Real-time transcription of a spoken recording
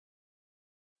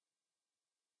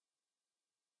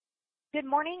Good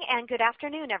morning and good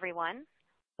afternoon, everyone.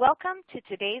 Welcome to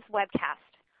today's webcast,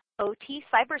 OT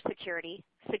Cybersecurity,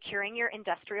 Securing Your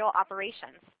Industrial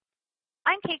Operations.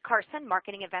 I'm Kate Carson,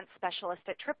 Marketing Events Specialist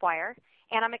at Tripwire,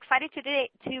 and I'm excited today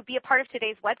to be a part of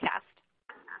today's webcast.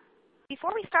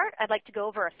 Before we start, I'd like to go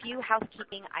over a few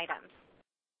housekeeping items.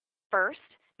 First,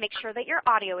 make sure that your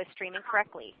audio is streaming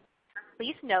correctly.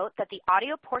 Please note that the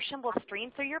audio portion will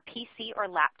stream through your PC or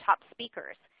laptop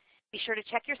speakers. Be sure to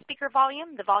check your speaker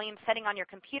volume, the volume setting on your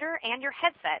computer, and your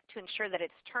headset to ensure that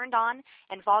it's turned on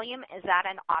and volume is at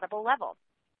an audible level.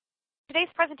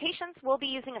 Today's presentations will be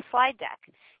using a slide deck.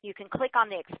 You can click on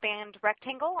the expand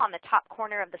rectangle on the top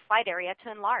corner of the slide area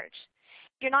to enlarge.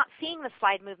 If you're not seeing the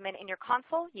slide movement in your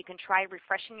console, you can try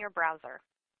refreshing your browser.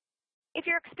 If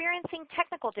you're experiencing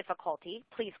technical difficulty,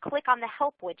 please click on the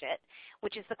Help widget,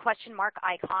 which is the question mark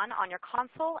icon on your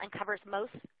console and covers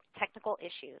most technical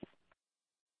issues.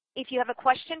 If you have a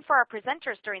question for our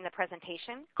presenters during the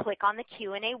presentation, click on the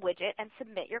Q&A widget and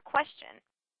submit your question.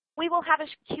 We will have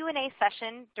a Q&A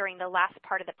session during the last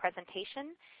part of the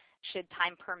presentation, should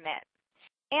time permit.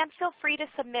 And feel free to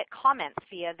submit comments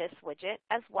via this widget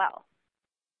as well.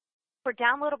 For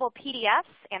downloadable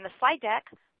PDFs and the slide deck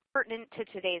pertinent to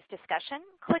today's discussion,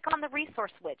 click on the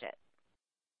Resource widget.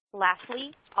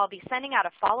 Lastly, I'll be sending out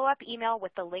a follow-up email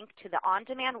with the link to the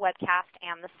on-demand webcast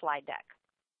and the slide deck.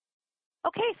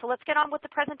 Okay, so let's get on with the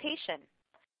presentation.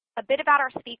 A bit about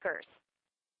our speakers.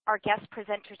 Our guest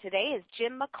presenter today is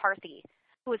Jim McCarthy,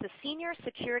 who is a Senior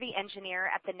Security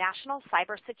Engineer at the National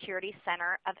Cybersecurity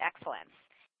Center of Excellence,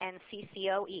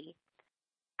 NCCoE,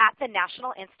 at the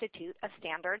National Institute of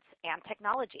Standards and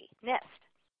Technology, NIST.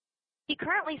 He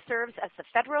currently serves as the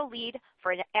federal lead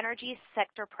for energy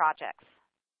sector projects.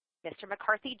 Mr.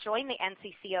 McCarthy joined the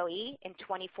NCCoE in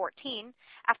 2014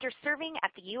 after serving at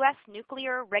the U.S.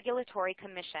 Nuclear Regulatory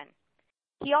Commission.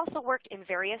 He also worked in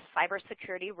various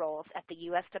cybersecurity roles at the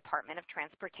U.S. Department of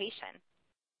Transportation.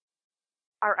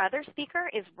 Our other speaker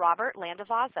is Robert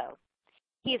Landavazo.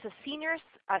 He is a senior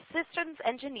systems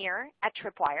engineer at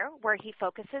Tripwire, where he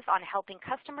focuses on helping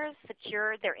customers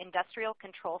secure their industrial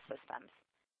control systems.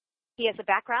 He has a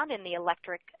background in the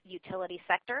electric utility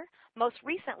sector, most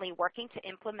recently working to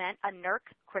implement a NERC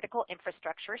Critical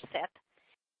Infrastructure SIP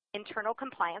internal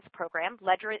compliance program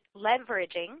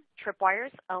leveraging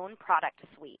Tripwire's own product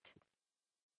suite.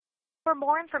 For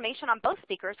more information on both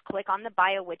speakers, click on the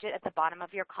bio widget at the bottom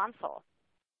of your console.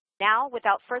 Now,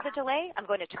 without further delay, I'm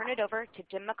going to turn it over to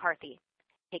Jim McCarthy.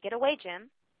 Take it away, Jim.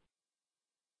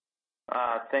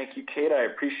 Thank you, Kate. I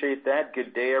appreciate that.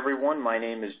 Good day, everyone. My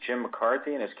name is Jim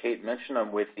McCarthy, and as Kate mentioned,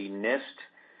 I'm with the NIST,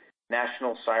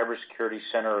 National Cybersecurity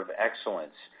Center of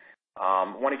Excellence.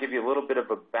 I want to give you a little bit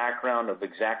of a background of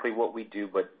exactly what we do,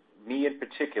 but me in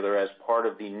particular, as part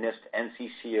of the NIST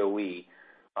NCCoE,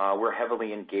 we're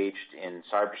heavily engaged in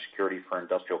cybersecurity for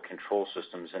industrial control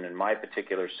systems, and in my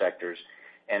particular sectors,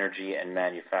 energy and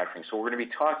manufacturing. So we're going to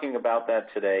be talking about that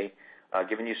today.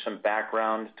 Giving you some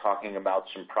background, talking about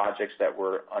some projects that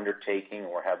we're undertaking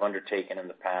or have undertaken in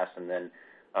the past, and then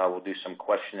we'll do some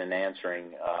question and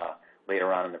answering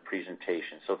later on in the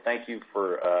presentation. So thank you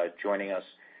for joining us,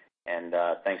 and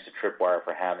thanks to Tripwire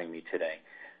for having me today.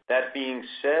 That being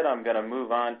said, I'm going to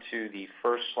move on to the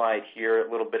first slide here,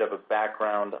 a little bit of a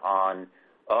background on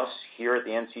us here at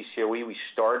the NCCoE. We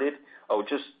started,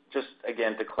 just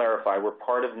again to clarify, we're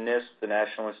part of NIST, the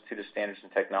National Institute of Standards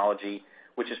and Technology,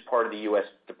 which is part of the U.S.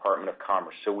 Department of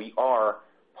Commerce. So we are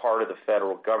part of the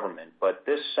federal government. But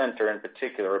this center in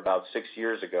particular, about 6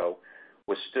 years ago,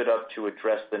 was stood up to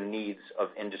address the needs of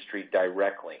industry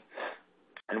directly.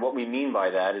 And what we mean by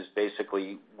that is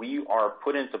basically we are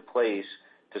put into place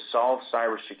to solve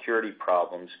cybersecurity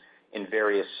problems in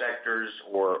various sectors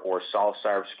or solve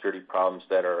cybersecurity problems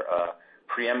that are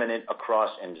preeminent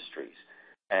across industries.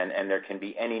 And there can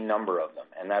be any number of them.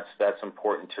 And that's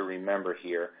important to remember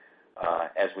here.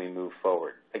 As we move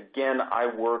forward. Again, I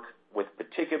work with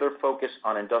particular focus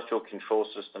on industrial control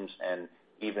systems and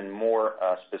even more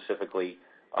specifically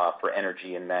for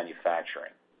energy and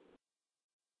manufacturing.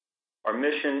 Our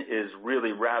mission is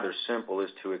really rather simple,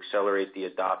 is to accelerate the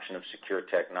adoption of secure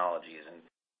technologies. And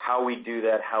how we do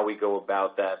that, how we go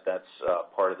about that, that's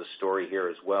part of the story here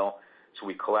as well. So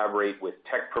we collaborate with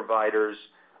tech providers.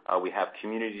 We have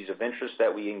communities of interest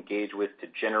that we engage with to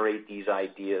generate these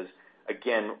ideas.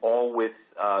 Again, all with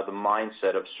the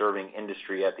mindset of serving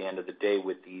industry at the end of the day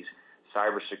with these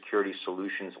cybersecurity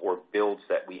solutions or builds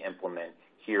that we implement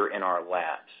here in our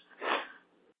labs.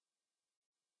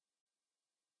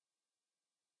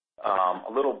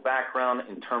 A little background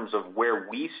in terms of where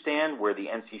we stand, where the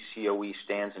NCCoE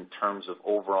stands in terms of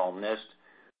overall NIST.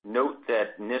 Note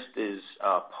that NIST is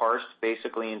parsed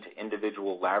basically into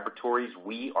individual laboratories.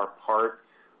 We are part,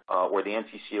 or the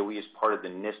NCCoE is part of the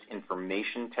NIST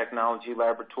Information Technology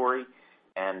Laboratory.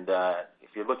 And if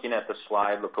you're looking at the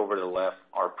slide, look over to the left,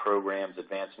 our programs,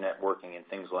 advanced networking, and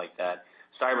things like that.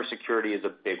 Cybersecurity is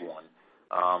a big one.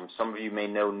 Some of you may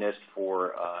know NIST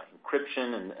for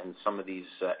encryption and some of these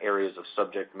areas of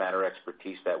subject matter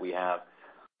expertise that we have.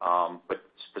 But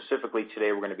specifically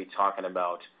today, we're going to be talking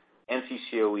about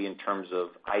NCCoE in terms of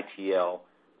ITL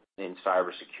in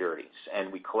cybersecurity.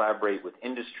 And we collaborate with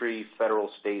industry, federal,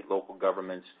 state, local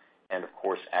governments, and of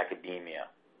course, academia.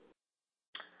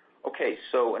 Okay,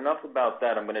 so enough about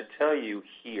that. I'm going to tell you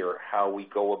here how we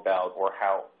go about, or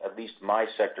how at least my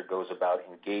sector goes about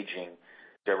engaging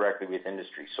directly with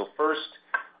industry. So first,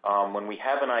 when we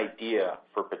have an idea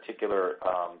for a particular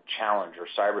challenge or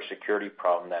cybersecurity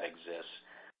problem that exists,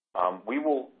 we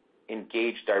will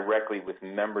engage directly with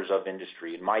members of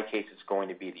industry. In my case, it's going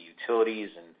to be the utilities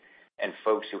and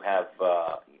folks who have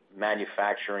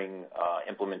manufacturing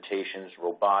implementations,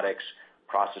 robotics,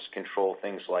 process control,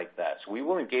 things like that. So we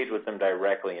will engage with them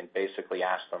directly and basically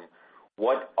ask them,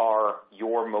 what are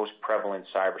your most prevalent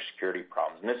cybersecurity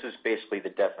problems? And this is basically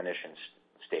the definition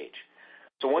stage.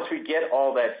 So once we get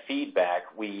all that feedback,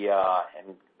 we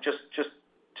and just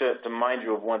to mind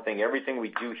you of one thing, everything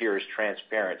we do here is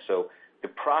transparent. So the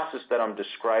process that I'm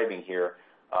describing here,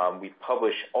 we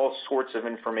publish all sorts of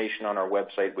information on our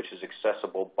website, which is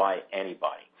accessible by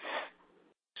anybody.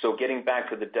 So getting back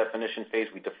to the definition phase,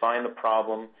 we define the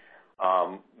problem.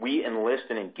 We enlist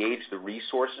and engage the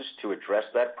resources to address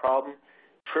that problem.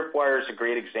 Tripwire is a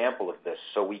great example of this.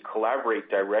 So we collaborate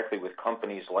directly with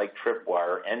companies like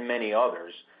Tripwire and many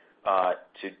others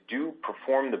to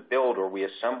perform the build, or we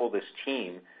assemble this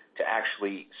team to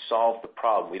actually solve the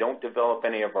problem. We don't develop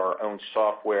any of our own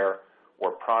software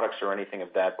or products or anything of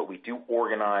that, but we do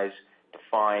organize,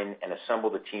 define, and assemble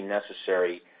the team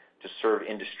necessary to serve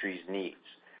industry's needs.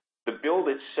 The build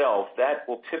itself, that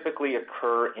will typically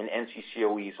occur in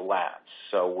NCCoE's labs.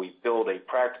 So we build a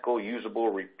practical,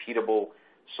 usable, repeatable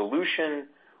solution,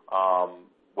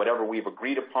 whatever we've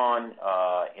agreed upon,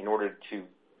 in order to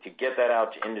get that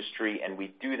out to industry, and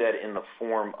we do that in the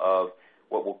form of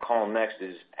what we'll call next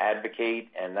is advocate,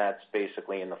 and that's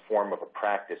basically in the form of a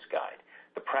practice guide.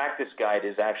 The practice guide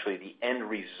is actually the end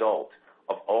result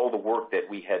of all the work that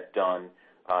we had done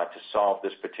to solve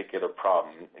this particular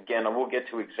problem. Again, we'll get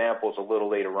to examples a little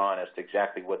later on as to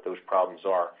exactly what those problems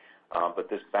are, but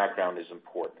this background is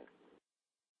important.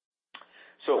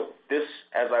 So this,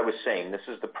 as I was saying, this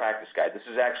is the practice guide. This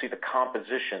is actually the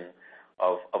composition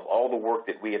of all the work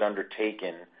that we had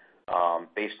undertaken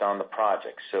based on the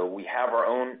project. So we have our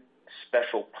own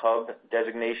special pub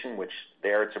designation, which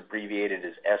there it's abbreviated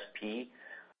as SP.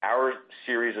 Our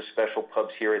series of special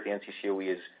pubs here at the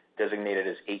NCCoE is designated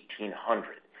as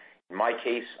 1800. In my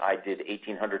case, I did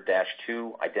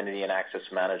 1800-2, Identity and Access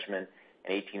Management,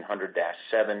 and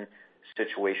 1800-7,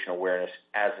 Situational Awareness,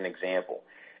 as an example.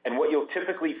 And what you'll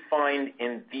typically find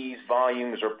in these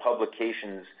volumes or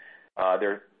publications,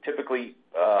 they're typically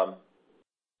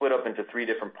split up into three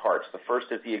different parts. The first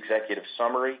is the executive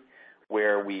summary,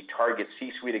 where we target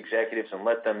C-suite executives and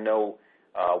let them know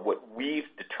what we've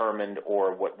determined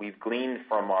or what we've gleaned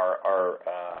from our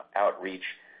outreach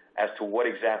as to what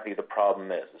exactly the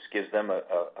problem is. This gives them a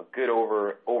good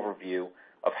overview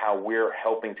of how we're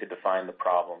helping to define the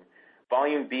problem.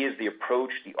 Volume B is the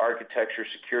approach, the architecture,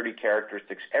 security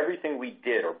characteristics, everything we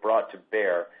did or brought to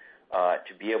bear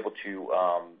to be able to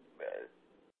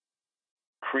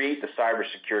create the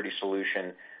cybersecurity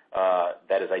solution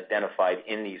that is identified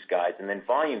in these guides. And then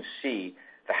Volume C,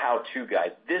 the how-to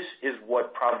guide. This is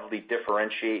what probably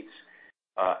differentiates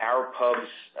our pubs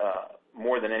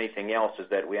more than anything else, is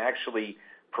that we actually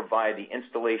provide the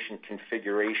installation,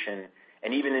 configuration,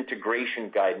 and even integration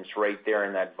guidance right there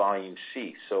in that Volume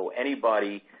C. So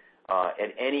anybody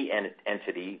at any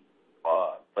entity,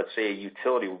 let's say a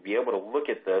utility, will be able to look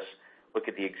at this, look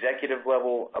at the executive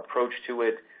level approach to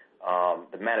it,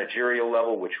 the managerial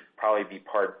level, which would probably be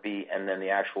Part B, and then the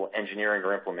actual engineering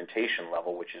or implementation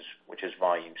level, which is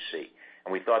Volume C.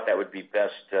 And we thought that would be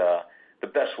the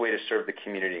best way to serve the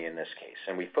community in this case.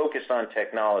 And we focus on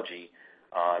technology.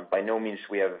 By no means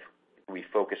we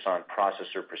focus on process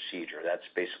or procedure. That's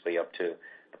basically up to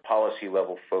the policy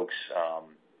level folks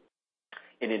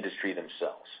in industry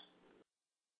themselves.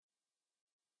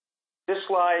 This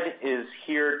slide is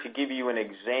here to give you an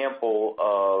example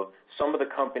of some of the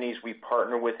companies we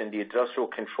partner with in the industrial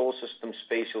control system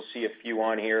space. You'll see a few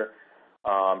on here,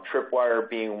 Tripwire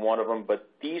being one of them. But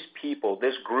these people,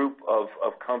 this group of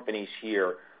companies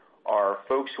here, are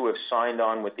folks who have signed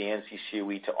on with the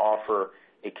NCCoE to offer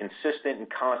a consistent and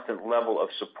constant level of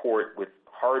support with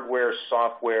hardware,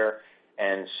 software,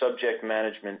 and subject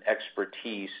management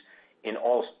expertise in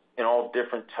all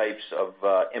different types of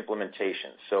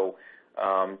implementations. So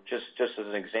just as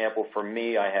an example, for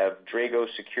me, I have Drago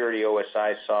Security,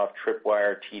 OSI Soft,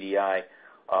 Tripwire, TDI,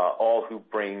 all who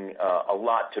bring a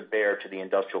lot to bear to the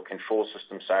industrial control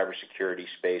system cybersecurity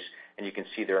space, and you can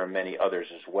see there are many others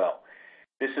as well.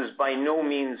 This is by no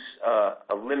means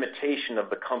a limitation of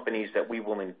the companies that we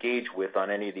will engage with on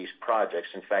any of these projects.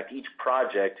 In fact, each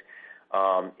project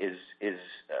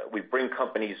we bring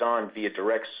companies on via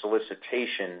direct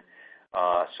solicitation.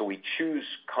 So we choose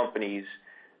companies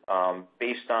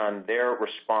based on their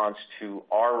response to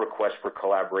our request for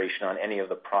collaboration on any of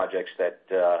the projects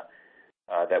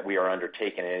that we are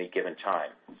undertaking at any given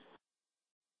time.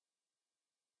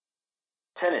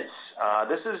 Tenants.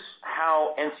 This is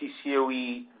how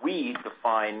NCCoE, we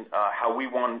define how we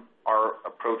want our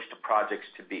approach to projects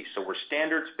to be. So we're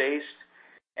standards-based,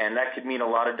 and that could mean a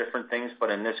lot of different things, but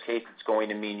in this case, it's going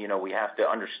to mean, we have to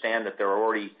understand that there are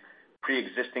already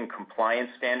pre-existing compliance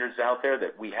standards out there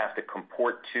that we have to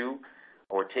comport to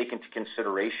or take into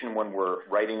consideration when we're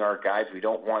writing our guides. We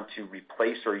don't want to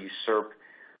replace or usurp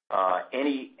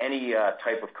any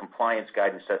type of compliance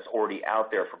guidance that's already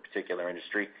out there for a particular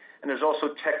industry. And there's also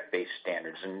tech-based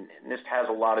standards, and NIST has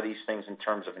a lot of these things in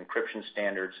terms of encryption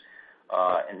standards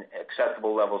and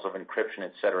acceptable levels of encryption,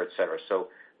 et cetera, et cetera. So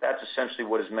that's essentially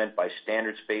what is meant by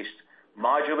standards-based.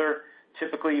 Modular,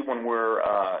 typically when we're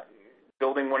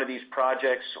building one of these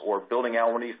projects or building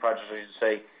out one of these projects, I should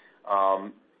say,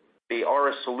 they are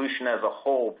a solution as a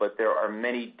whole, but there are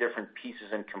many different pieces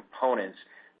and components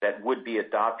that would-be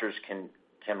adopters can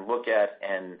look at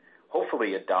and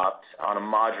hopefully adopt on a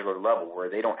modular level where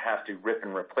they don't have to rip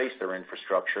and replace their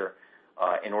infrastructure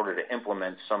in order to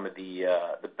implement some of the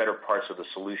better parts of the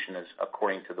solution as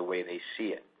according to the way they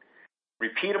see it.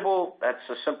 Repeatable, that's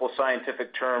a simple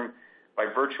scientific term. By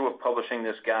virtue of publishing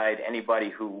this guide, anybody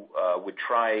who would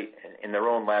try in their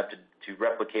own lab to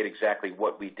replicate exactly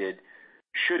what we did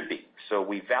should be. So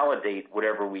we validate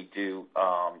whatever we do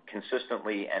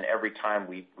consistently, and every time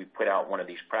we put out one of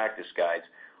these practice guides,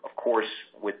 of course,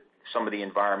 with some of the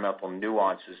environmental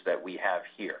nuances that we have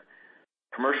here.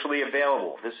 Commercially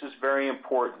available. This is very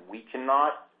important. We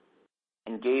cannot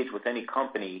engage with any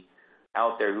company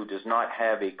out there who does not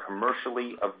have a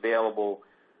commercially available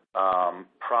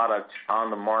product on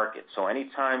the market. So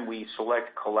anytime we select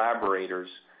collaborators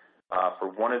for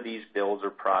one of these builds or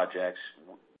projects,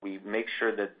 we make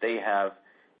sure that they have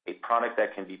a product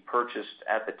that can be purchased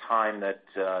at the time that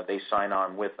they sign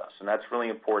on with us. And that's really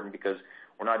important because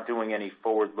we're not doing any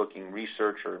forward-looking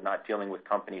research or not dealing with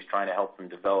companies trying to help them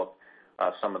develop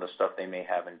some of the stuff they may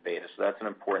have in beta. So that's an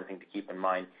important thing to keep in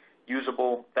mind.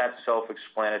 Usable, that's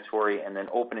self-explanatory, and then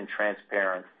open and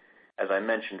transparent. As I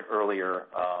mentioned earlier,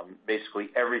 basically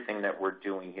everything that we're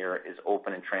doing here is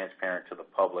open and transparent to the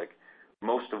public.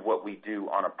 Most of what we do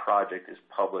on a project is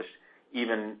published,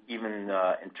 even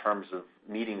in terms of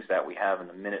meetings that we have, and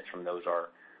the minutes from those are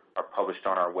published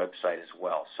on our website as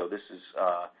well. So this is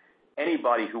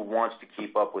anybody who wants to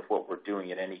keep up with what we're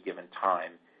doing at any given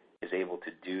time is able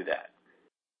to do that.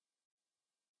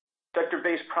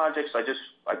 Sector-based projects,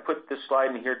 I put this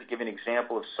slide in here to give an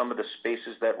example of some of the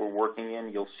spaces that we're working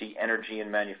in. You'll see energy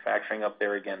and manufacturing up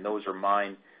there. Again, those are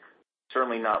mine.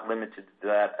 Certainly not limited to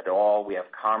that at all. We have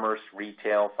commerce,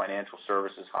 retail, financial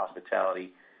services,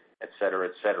 hospitality, et cetera,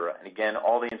 et cetera. And again,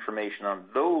 all the information on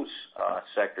those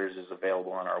sectors is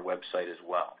available on our website as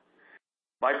well.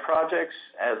 My projects,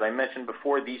 as I mentioned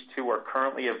before, these two are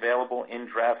currently available in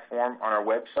draft form on our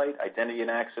website. Identity and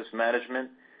access management,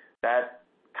 that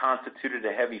constituted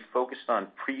a heavy focus on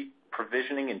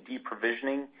pre-provisioning and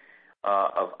deprovisioning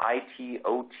of IT,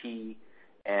 OT,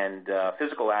 and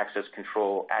physical access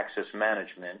control access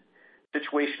management.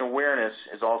 Situation awareness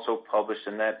is also published,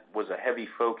 and that was a heavy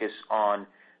focus on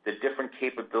the different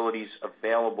capabilities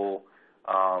available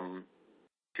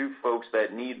to folks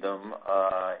that need them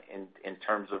in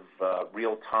terms of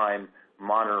real-time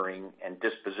monitoring and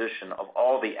disposition of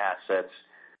all the assets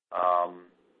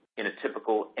in a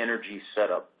typical energy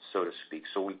setup, so to speak.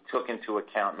 So we took into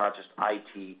account not just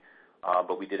IT,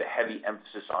 but we did a heavy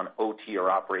emphasis on OT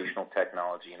or operational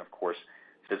technology, and of course,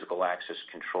 physical access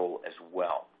control as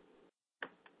well.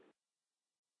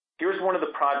 Here's one of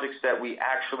the projects that we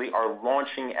actually are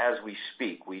launching as we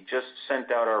speak. We just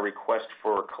sent out our request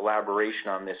for collaboration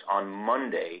on this on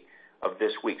Monday of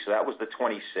this week. So that was the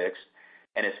 26th.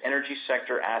 And it's energy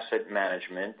sector asset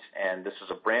management. And this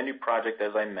is a brand new project,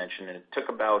 as I mentioned. And it took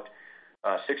about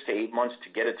 6 to 8 months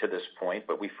to get it to this point.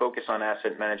 But we focus on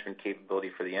asset management capability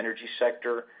for the energy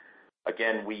sector.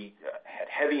 Again, we had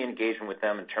heavy engagement with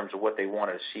them in terms of what they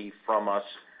wanted to see from us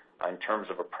in terms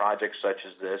of a project such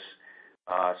as this.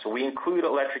 So we include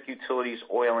electric utilities,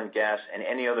 oil and gas, and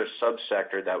any other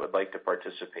subsector that would like to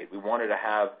participate. We wanted to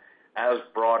have as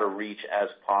broad a reach as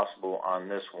possible on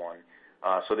this one.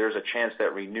 So there's a chance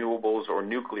that renewables or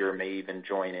nuclear may even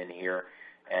join in here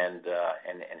and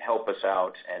help us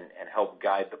out and help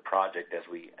guide the project as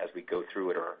we go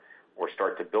through it or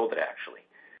start to build it actually.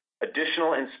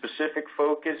 Additional and specific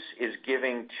focus is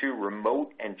giving to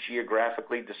remote and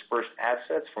geographically dispersed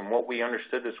assets. From what we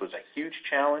understood, this was a huge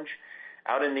challenge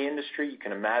out in the industry. You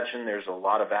can imagine there's a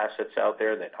lot of assets out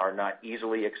there that are not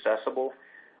easily accessible,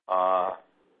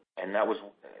 and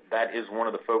that is one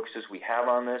of the focuses we have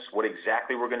on this. What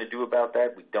exactly we're going to do about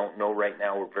that, we don't know right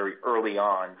now. We're very early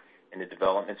on in the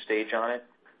development stage on it.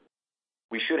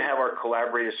 We should have our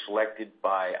collaborators selected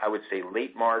by, I would say,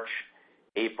 late March,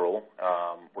 April.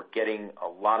 We're getting a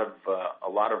lot of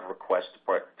requests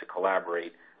to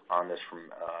collaborate on this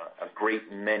from a great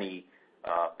many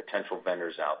potential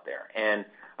vendors out there. And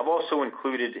I've also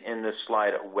included in this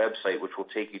slide a website which will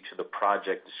take you to the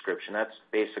project description. That's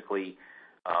basically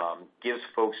gives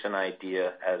folks an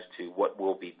idea as to what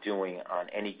we'll be doing on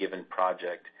any given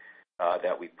project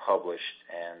that we published,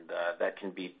 and that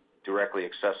can be directly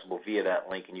accessible via that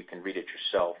link, and you can read it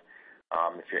yourself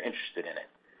if you're interested in it.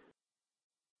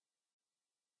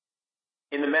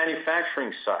 In the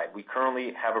manufacturing side, we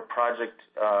currently have a project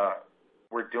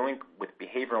we're doing with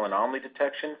behavioral anomaly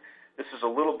detection. This is a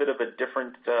little bit of a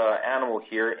different animal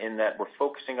here in that we're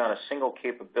focusing on a single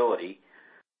capability.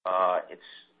 It's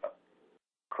a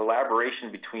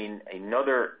collaboration between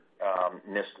another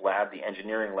NIST lab, the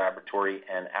engineering laboratory,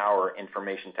 and our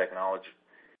information technology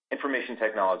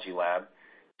lab.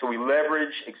 So we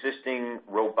leverage existing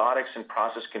robotics and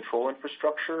process control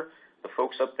infrastructure. The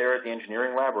folks up there at the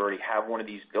engineering lab already have one of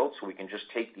these built, so we can just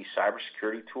take these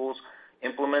cybersecurity tools,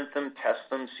 implement them, test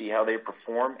them, see how they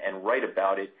perform, and write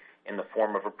about it in the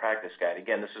form of a practice guide.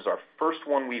 Again, this is our first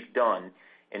one we've done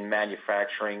in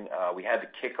manufacturing. We had the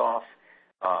kickoff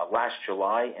last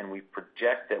July, and we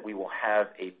project that we will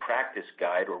have a practice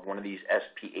guide or one of these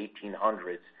SP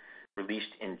 1800s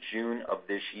released in June of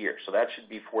this year. So that should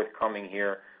be forthcoming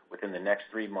here within the next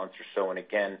 3 months or so. And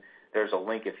again, there's a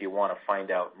link if you want to find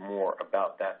out more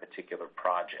about that particular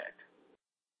project.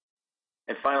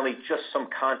 And finally, just some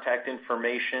contact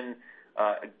information.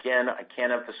 Again, I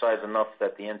can't emphasize enough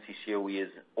that the NCCoE is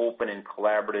open and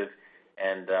collaborative,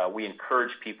 and we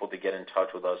encourage people to get in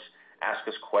touch with us, ask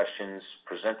us questions,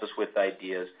 present us with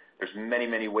ideas. There's many,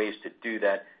 many ways to do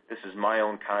that. This is my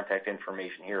own contact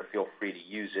information here. Feel free to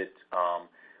use it.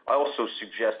 I also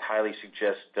highly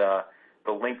suggest the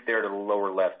link there to the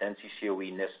lower left,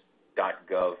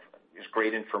 NCCoE.NIST.gov. There's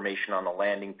great information on the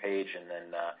landing page, and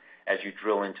then as you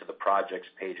drill into the projects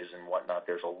pages and whatnot,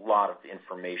 there's a lot of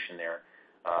information there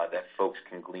that folks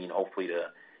can glean, hopefully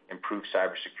to improve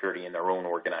cybersecurity in their own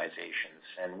organizations.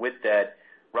 And with that,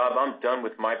 Rob, I'm done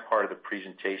with my part of the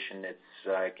presentation.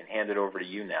 I can hand it over to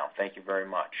you now. Thank you very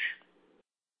much.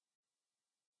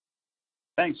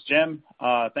 Thanks, Jim.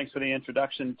 Thanks for the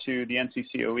introduction to the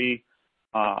NCCoE.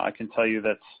 I can tell you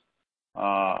that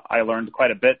I learned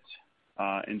quite a bit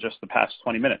in just the past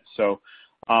 20 minutes. So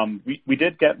we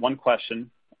did get one question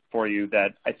for you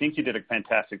that I think you did a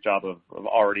fantastic job of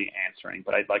already answering,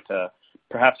 but I'd like to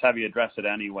perhaps have you address it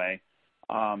anyway.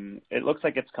 It looks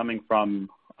like it's coming from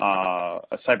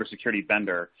a cybersecurity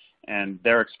vendor, and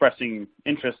they're expressing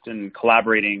interest in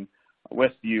collaborating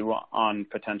with you on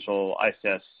potential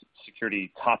ICS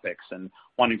security topics and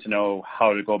wanting to know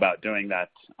how to go about doing that.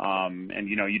 And,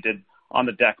 you did on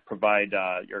the deck provide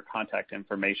your contact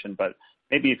information, but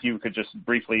maybe if you could just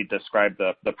briefly describe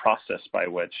the process by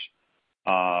which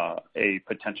a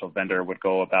potential vendor would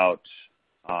go about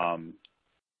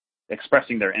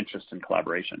expressing their interest in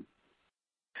collaboration.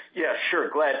 Yeah, sure.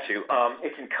 Glad to.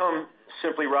 It can come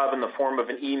simply, Rob, in the form of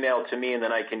an email to me, and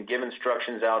then I can give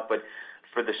instructions out. But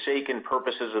for the sake and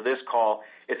purposes of this call,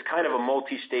 it's kind of a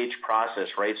multi-stage process,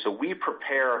 right? So we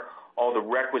prepare all the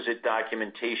requisite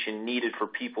documentation needed for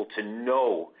people to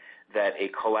know that a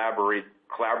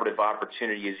collaborative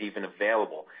opportunity is even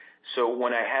available. So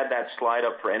when I had that slide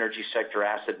up for energy sector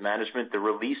asset management, the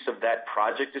release of that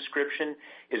project description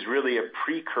is really a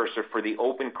precursor for the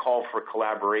open call for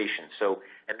collaboration. So,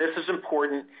 and this is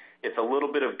important. It's a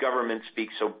little bit of government speak,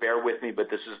 so bear with me,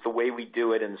 but this is the way we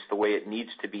do it, and it's the way it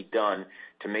needs to be done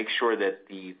to make sure that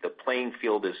the playing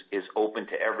field is open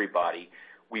to everybody.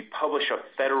 We publish a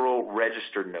Federal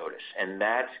Register notice, and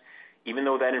that, even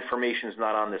though that information is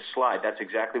not on this slide, that's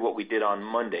exactly what we did on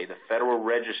Monday. The Federal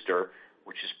Register,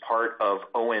 which is part of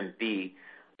OMB,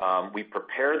 We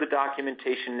prepare the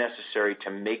documentation necessary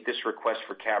to make this request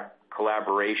for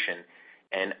collaboration.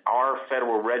 And our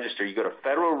Federal Register, you go to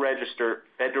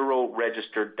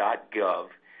federalregister.gov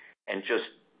and just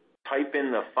type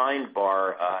in the find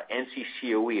bar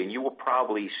NCCoE, and you will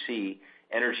probably see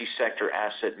Energy Sector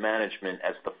Asset Management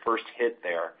as the first hit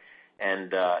there.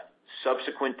 And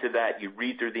subsequent to that, you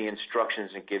read through the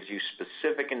instructions. And it gives you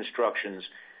specific instructions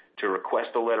to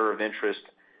request a letter of interest,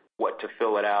 what to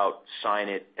fill it out, sign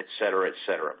it, et cetera, et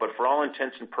cetera. But for all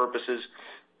intents and purposes,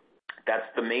 that's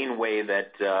the main way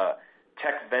that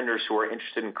tech vendors who are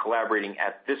interested in collaborating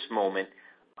at this moment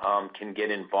can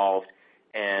get involved.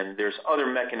 And there's other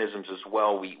mechanisms as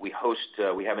well. We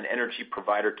have an energy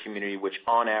provider community which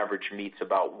on average meets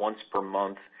about once per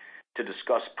month to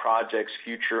discuss projects,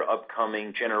 future,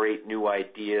 upcoming, generate new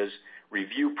ideas,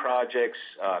 review projects,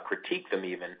 critique them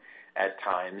even at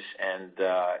times, and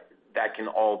that can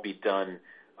all be done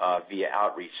via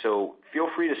outreach. So feel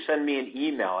free to send me an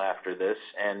email after this,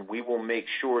 and we will make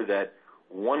sure that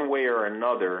one way or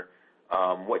another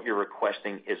what you're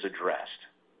requesting is addressed.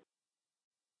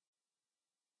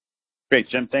 Great,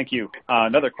 Jim. Thank you.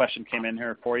 Another question came in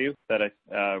here for you that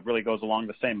really goes along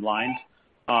the same lines.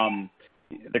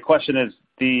 The question is,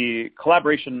 the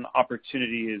collaboration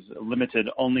opportunity is limited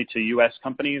only to U.S.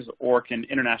 companies, or can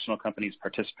international companies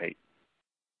participate?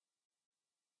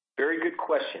 Very good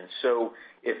question. So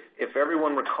if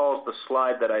everyone recalls the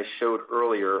slide that I showed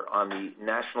earlier on the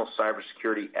National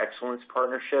Cybersecurity Excellence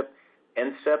Partnership,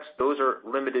 NCEPs, those are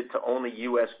limited to only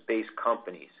U.S.-based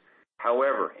companies.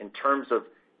 However, in terms of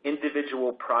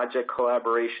individual project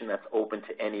collaboration, that's open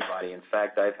to anybody. In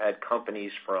fact, I've had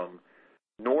companies from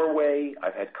Norway,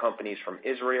 I've had companies from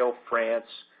Israel, France,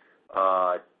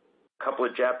 a couple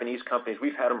of Japanese companies.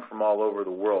 We've had them from all over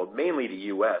the world, mainly the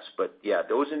U.S. But yeah,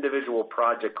 those individual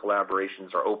project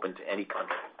collaborations are open to any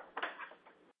country.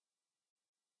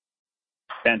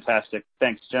 Fantastic.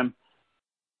 Thanks, Jim.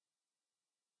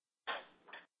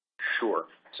 Sure.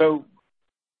 So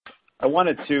I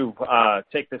wanted to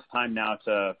take this time now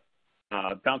to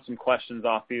bounce some questions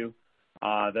off you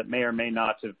that may or may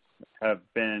not have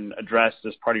been addressed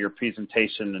as part of your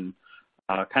presentation, and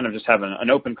kind of just have an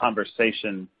open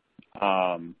conversation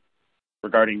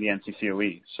regarding the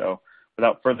NCCoE. So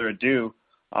without further ado,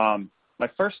 my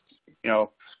first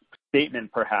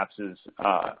statement perhaps is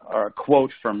or a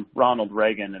quote from Ronald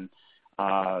Reagan, and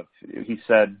he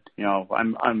said,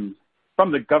 I'm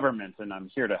from the government and I'm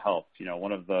here to help.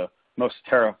 One of the most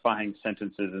terrifying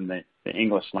sentences in the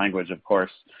English language, of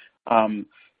course.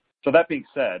 So that being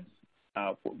said,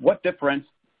 what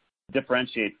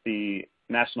differentiates the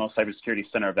National Cybersecurity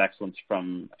Center of Excellence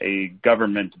from a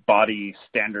government body,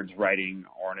 standards writing,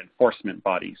 or an enforcement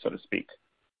body, so to speak?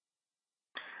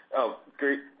 Oh,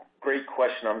 great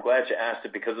question. I'm glad you asked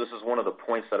it, because this is one of the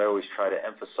points that I always try to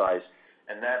emphasize,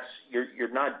 and that's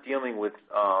you're not dealing with,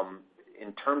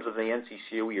 in terms of the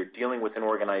NCCoE, you're dealing with an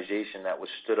organization that was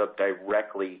stood up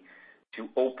directly to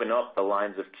open up the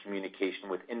lines of communication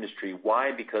with industry.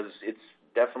 Why? Because it's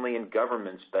definitely in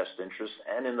government's best interest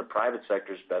and in the private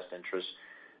sector's best interest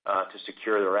to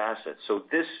secure their assets. So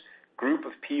this group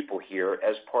of people here,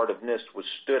 as part of NIST, was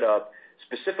stood up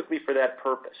specifically for that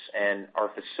purpose, and our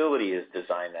facility is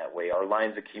designed that way. Our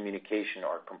lines of communication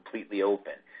are completely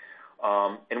open,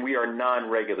 and we are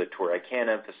non-regulatory. I can't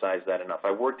emphasize that enough.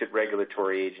 I worked at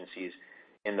regulatory agencies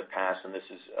in the past, and this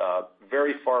is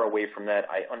very far away from that.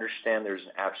 I understand there's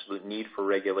an absolute need for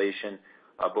regulation,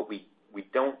 but we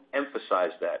don't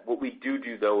emphasize that. What we do,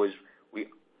 though, is we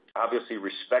obviously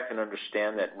respect and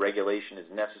understand that regulation is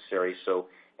necessary. So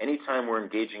anytime we're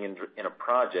engaging in a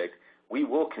project, we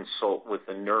will consult with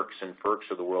the NERCs and FERCs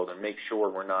of the world and make sure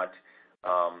we're not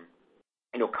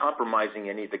compromising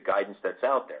any of the guidance that's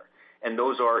out there. And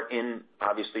those are in,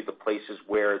 obviously, the places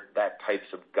where that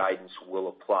types of guidance will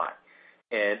apply.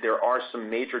 And there are some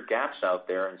major gaps out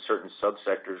there in certain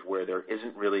subsectors where there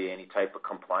isn't really any type of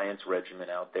compliance regimen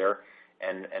out there.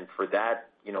 And for that,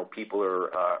 people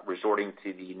are resorting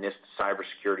to the NIST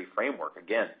cybersecurity framework.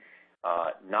 Again,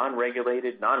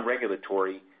 non-regulated,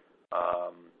 non-regulatory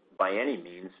by any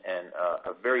means, and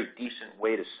a very decent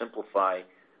way to simplify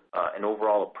an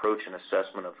overall approach and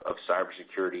assessment of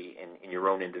cybersecurity in your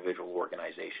own individual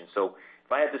organization. So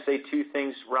if I had to say two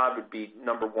things, Rob, would be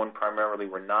number one, primarily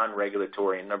we're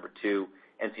non-regulatory, and number two,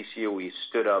 NCCoE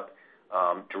stood up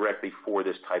directly for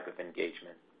this type of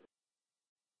engagement.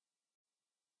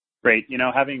 Great.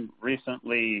 Having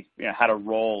recently had a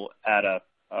role at a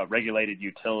regulated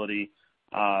utility,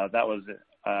 that was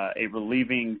a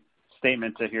relieving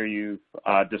statement to hear you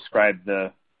describe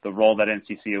the role that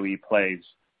NCCoE plays,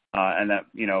 and that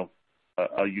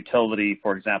a utility,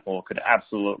 for example, could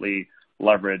absolutely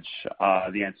leverage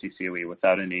the NCCoE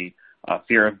without any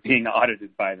fear of being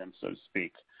audited by them, so to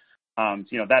speak.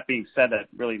 That being said, that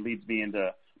really leads me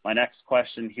into my next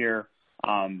question here.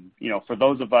 For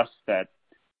those of us that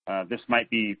this might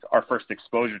be our first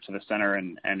exposure to the center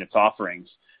and its offerings,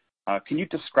 can you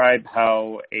describe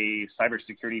how a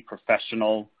cybersecurity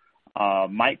professional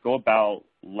might go about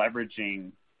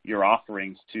leveraging your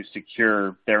offerings to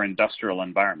secure their industrial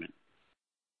environment?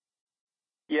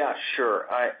 Yeah, sure.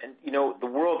 The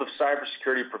world of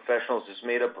cybersecurity professionals is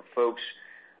made up of folks.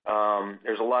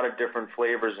 There's a lot of different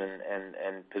flavors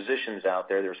and positions out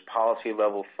there. There's policy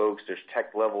level folks, there's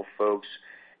tech level folks,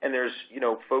 and there's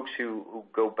folks who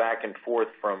go back and forth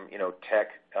from tech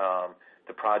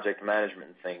to project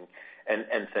management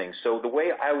and things. So the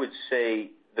way I would say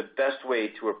the best way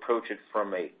to approach it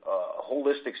from a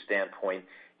holistic standpoint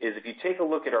is if you take a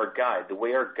look at our guide, the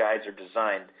way our guides are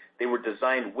designed, they were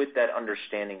designed with that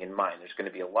understanding in mind. There's going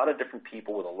to be a lot of different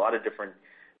people with a lot of different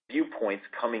viewpoints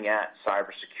coming at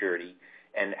cybersecurity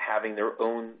and having their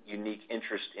own unique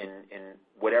interest in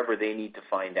whatever they need to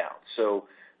find out. So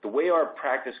the way our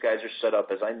practice guides are set up,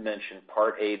 as I mentioned,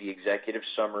 Part A, the executive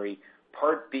summary,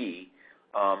 Part B,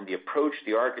 the approach,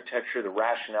 the architecture, the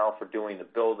rationale for doing the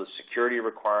build, the security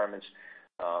requirements,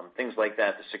 things like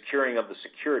that, the securing of the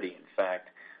security, in fact,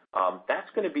 that's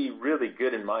going to be really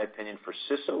good, in my opinion, for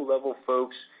CISO level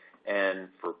folks and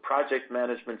for project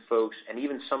management folks and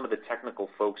even some of the technical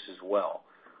folks as well.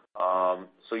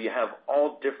 So you have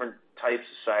all different types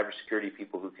of cybersecurity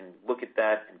people who can look at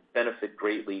that and benefit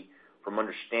greatly from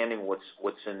understanding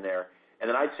what's in there. And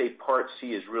then I'd say Part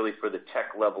C is really for the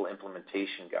tech level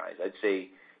implementation guys. I'd say,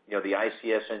 the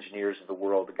ICS engineers of the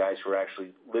world, the guys who are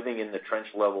actually living in the trench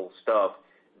level stuff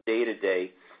day to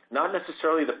day, not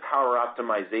necessarily the power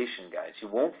optimization guys. You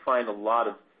won't find a lot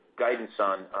of guidance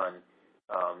on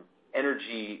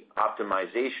energy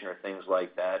optimization or things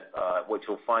like that. What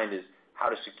you'll find is how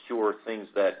to secure things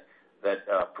that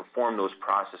perform those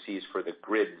processes for the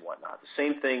grid and whatnot. The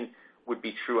same thing would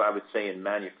be true, I would say, in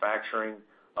manufacturing,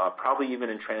 probably even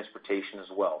in transportation as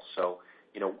well. So,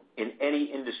 in any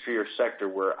industry or sector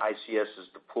where ICS is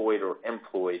deployed or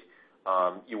employed,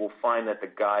 you will find that the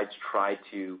guides try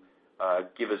to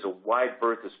give as a wide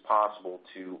berth as possible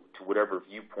to whatever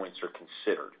viewpoints are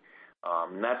considered.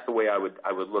 And that's the way I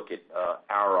would look at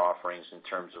our offerings in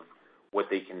terms of what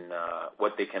they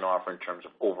can offer in terms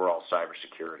of overall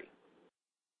cybersecurity.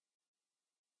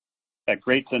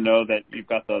 Great to know that you've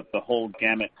got the whole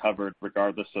gamut covered,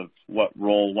 regardless of what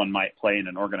role one might play in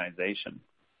an organization.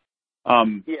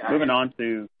 Moving on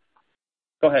to,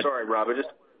 go ahead. Sorry, Rob. I just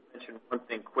want to mention one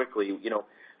thing quickly.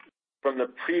 From the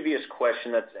previous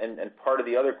question, and part of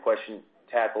the other question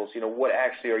tackles, what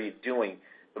actually are you doing?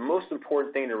 The most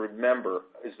important thing to remember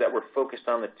is that we're focused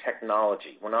on the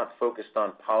technology. We're not focused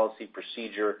on policy,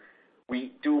 procedure.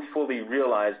 We do fully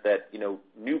realize that,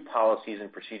 new policies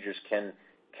and procedures can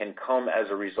come as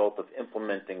a result of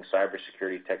implementing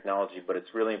cybersecurity technology, but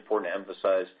it's really important to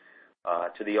emphasize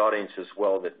to the audience as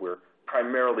well that we're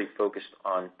primarily focused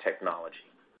on technology.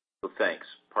 So thanks.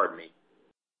 Pardon me.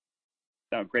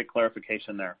 No, great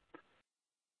clarification there.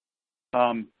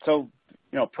 So,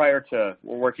 prior to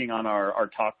working on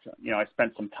our talk, I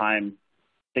spent some time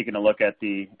taking a look at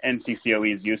the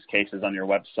NCCoE's use cases on your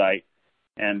website,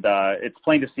 and it's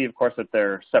plain to see, of course, that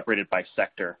they're separated by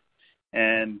sector.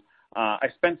 And I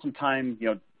spent some time,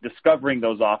 discovering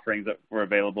those offerings that were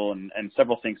available, and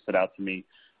several things stood out to me.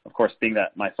 Of course, being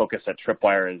that my focus at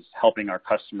Tripwire is helping our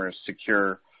customers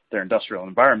secure their industrial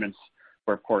environments,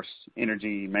 where, of course,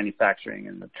 energy, manufacturing,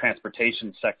 and the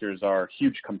transportation sectors are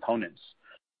huge components.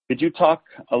 Could you talk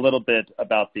a little bit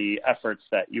about the efforts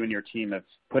that you and your team have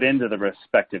put into the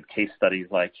respective case studies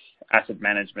like asset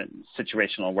management,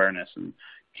 situational awareness, and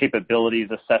capabilities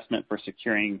assessment for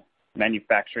securing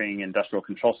manufacturing industrial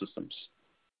control systems?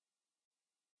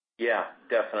 Yeah,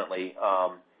 definitely.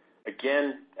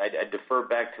 Again, I defer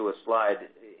back to a slide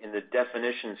in the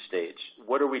definition stage.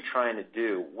 What are we trying to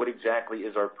do? What exactly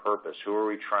is our purpose? Who are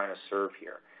we trying to serve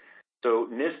here? So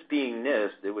NIST being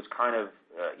NIST, it was kind of,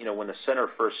 when the center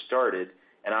first started,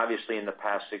 and obviously in the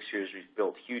past 6 years we've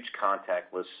built huge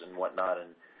contact lists and whatnot,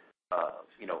 and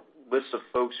lists of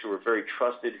folks who are very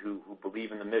trusted, who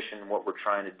believe in the mission and what we're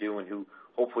trying to do, and who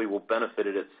hopefully will benefit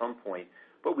it at some point.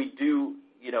 But we do,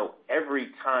 every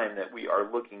time that we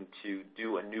are looking to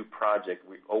do a new project,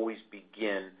 we always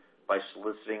begin by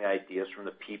soliciting ideas from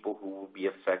the people who will be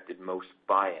affected most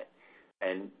by it.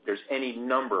 And there's any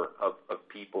number of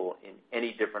people in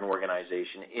any different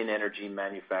organization, in energy,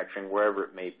 manufacturing, wherever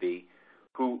it may be,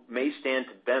 who may stand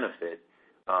to benefit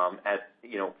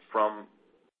from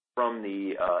from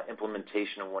the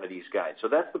implementation of one of these guides. So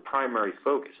that's the primary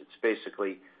focus. It's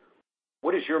basically,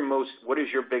 what is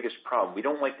your biggest problem? We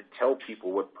don't like to tell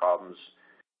people what problems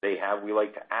they have. We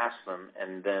like to ask them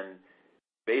and then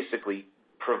basically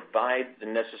provide the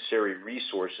necessary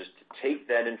resources to take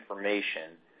that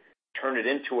information, turn it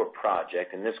into a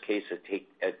project, in this case a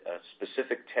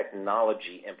specific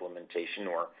technology implementation,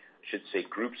 or I should say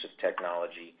groups of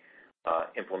technology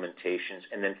implementations,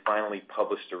 and then finally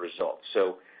publish the results.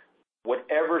 So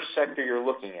whatever sector you're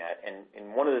looking at,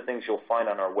 and one of the things you'll find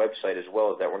on our website as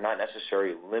well is that we're not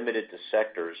necessarily limited to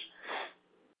sectors.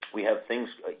 We have things,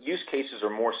 use cases are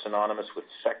more synonymous with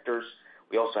sectors.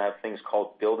 We also have things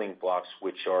called building blocks,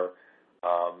 which are,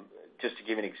 just to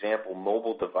give you an example,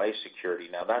 mobile device security.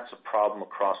 Now that's a problem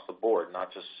across the board,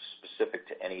 not just specific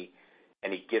to any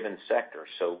given sector.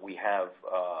 So we have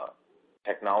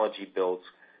technology builds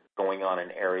going on in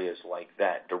areas like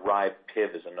that. Derived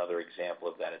PIV is another example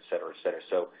of that, et cetera, et cetera.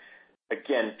 So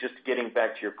again, just getting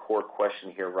back to your core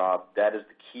question here, Rob, that is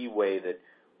the key way that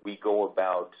we go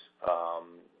about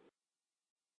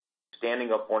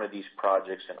standing up one of these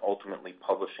projects and ultimately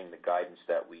publishing the guidance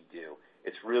that we do.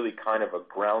 It's really kind of a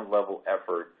ground level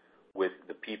effort with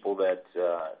the people that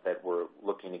we're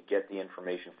looking to get the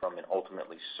information from and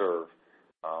ultimately serve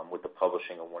with the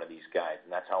publishing of one of these guides.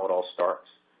 And that's how it all starts.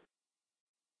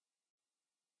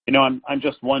 You know, I'm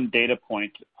just one data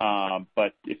point,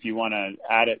 but if you want to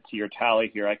add it to your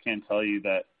tally here, I can tell you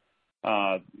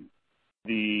that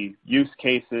the use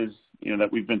cases, you know,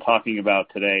 that we've been talking about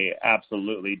today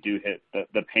absolutely do hit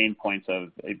the pain points of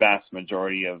a vast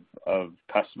majority of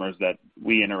customers that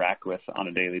we interact with on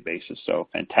a daily basis. So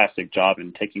fantastic job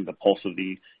in taking the pulse of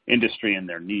the industry and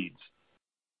their needs.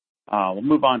 We'll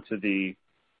move on to the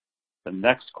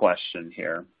next question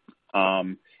here.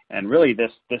 And really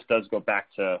this does go back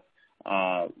to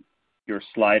your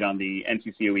slide on the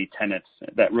NCCoE tenets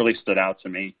that really stood out to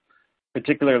me,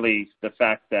 particularly the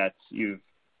fact that you've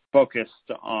focused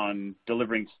on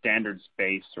delivering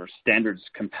standards-based or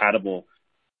standards-compatible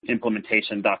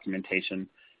implementation documentation,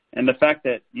 and the fact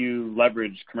that you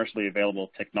leverage commercially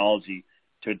available technology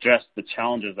to address the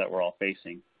challenges that we're all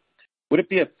facing. Would it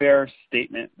be a fair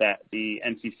statement that the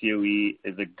NCCoE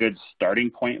is a good starting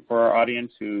point for our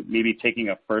audience who may be taking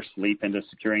a first leap into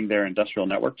securing their industrial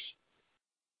networks?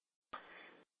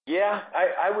 Yeah,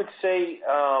 I would say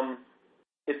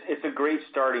it's a great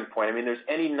starting point. I mean, there's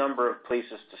any number of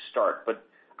places to start, but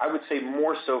I would say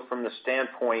more so from the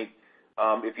standpoint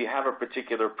if you have a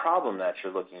particular problem that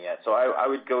you're looking at. So I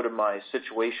would go to my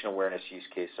situation awareness use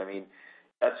case. I mean,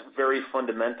 that's very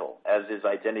fundamental, as is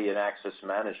identity and access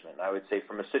management. I would say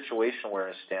from a situation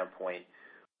awareness standpoint,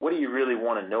 what do you really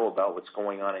want to know about what's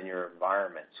going on in your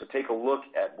environment? So take a look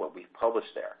at what we've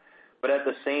published there. But at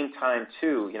the same time,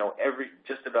 too, you know,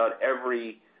 just about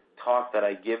every talk that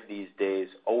I give these days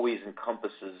always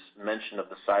encompasses mention of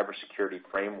the cybersecurity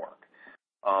framework.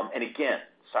 And again,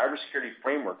 cybersecurity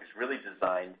framework is really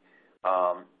designed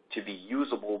to be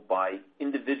usable by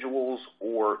individuals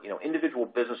or, you know, individual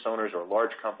business owners or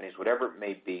large companies, whatever it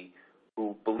may be,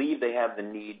 who believe they have the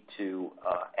need to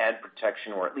add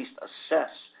protection or at least assess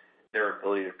their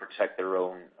ability to protect their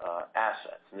own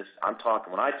assets. And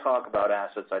when I talk about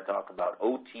assets, I talk about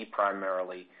OT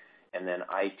primarily, and then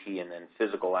IT, and then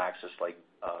physical access like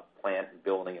plant and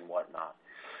building and whatnot.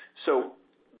 So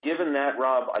given that,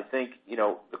 Rob, I think, you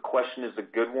know, the question is a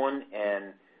good one,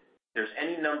 and there's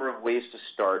any number of ways to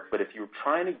start, but if you're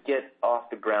trying to get off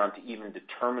the ground to even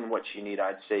determine what you need,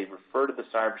 I'd say refer to the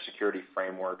cybersecurity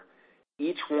framework.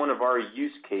 Each one of our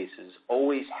use cases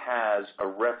always has a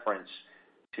reference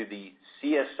to the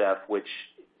CSF, which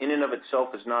in and of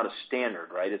itself is not a standard,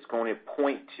 right? It's going to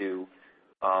point to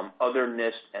other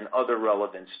NIST and other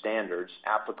relevant standards,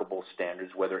 applicable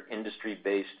standards, whether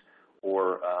industry-based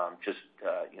or just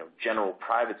general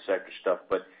private sector stuff.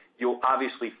 But you'll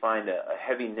obviously find a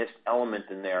heavy NIST element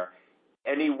in there.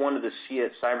 Any one of the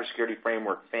cybersecurity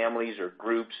framework families or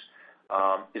groups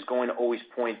is going to always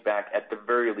point back, at the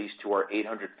very least, to our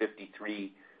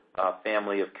 853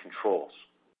 family of controls,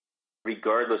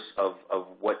 regardless of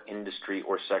what industry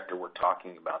or sector we're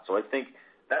talking about. So I think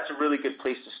that's a really good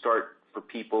place to start for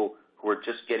people who are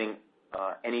just getting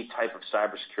any type of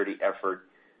cybersecurity effort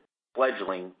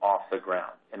fledgling off the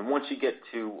ground. And once you get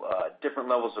to different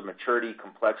levels of maturity,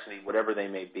 complexity, whatever they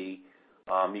may be,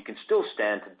 you can still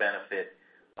stand to benefit,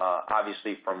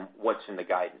 obviously, from what's in the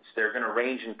guidance. They're going to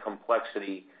range in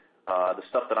complexity. The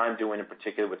stuff that I'm doing in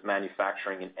particular with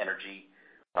manufacturing and energy,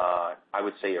 I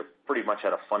would say are pretty much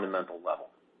at a fundamental level.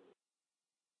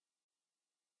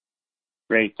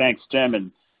 Great. Thanks, Jim.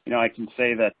 And, you know, I can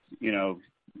say that, you know,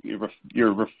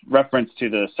 your reference to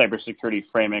the cybersecurity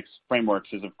frameworks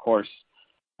is, of course,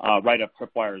 right up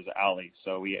Tripwire's alley.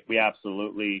 So we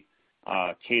absolutely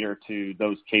cater to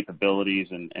those capabilities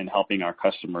and helping our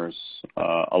customers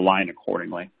align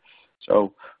accordingly.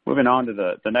 So moving on to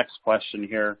the next question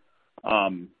here.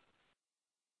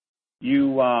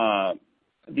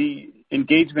 The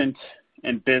engagement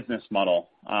and business model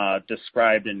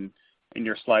described in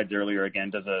your slides earlier, again,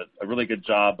 does a really good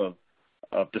job of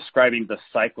describing the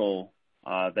cycle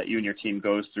that you and your team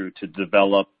goes through to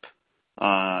develop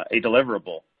a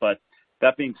deliverable. But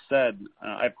that being said,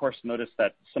 I, of course, noticed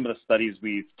that some of the studies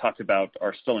we've talked about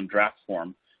are still in draft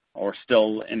form or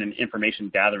still in an information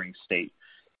gathering state.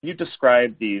 Can you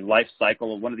describe the life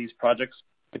cycle of one of these projects,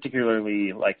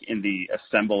 particularly like in the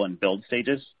assemble and build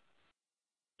stages?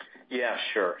 Yeah,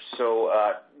 sure. So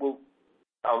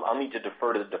I'll need to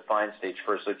defer to the define stage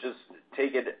first. So just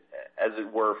take it, as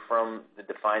it were, from the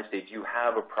define stage. You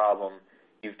have a problem.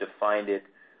 You've defined it.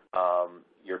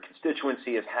 Your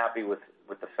constituency is happy with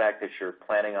the fact that you're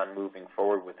planning on moving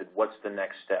forward with it. What's the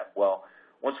next step? Well,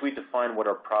 once we define what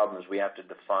our problem is, we have to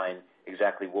define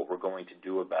exactly what we're going to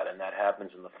do about it, and that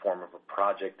happens in the form of a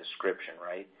project description,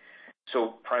 right?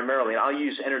 So primarily, and I'll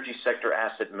use energy sector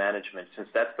asset management since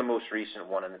that's the most recent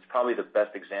one, and it's probably the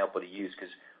best example to use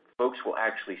because folks will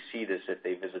actually see this if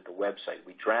they visit the website.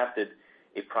 We drafted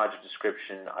a project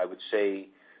description, I would say,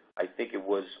 I think it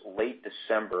was late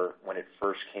December when it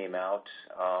first came out.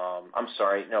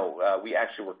 We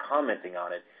actually were commenting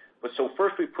on it. But so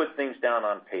first we put things down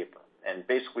on paper and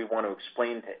basically want to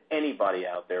explain to anybody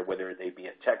out there, whether they be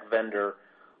a tech vendor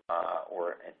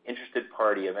or an interested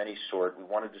party of any sort, we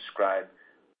want to describe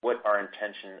what our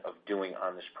intention of doing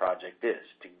on this project is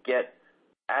to get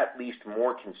at least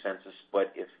more consensus,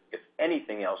 but if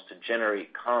anything else, to generate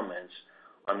comments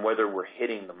on whether we're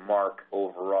hitting the mark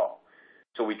overall.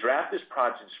 So we draft this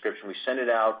project description. We send it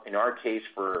out. In our case,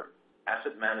 for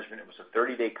asset management, it was a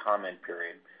 30-day comment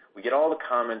period. We get all the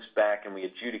comments back, and we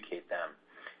adjudicate them.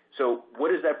 So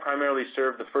what does that primarily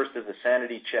serve? The first is a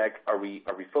sanity check. Are we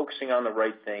focusing on the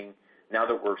right thing now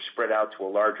that we're spread out to a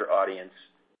larger audience?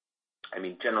 I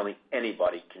mean, generally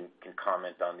anybody can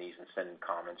comment on these and send in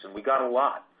comments, and we got a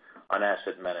lot on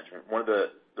asset management. One of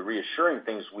the reassuring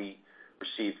things we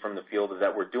received from the field is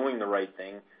that we're doing the right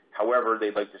thing. However,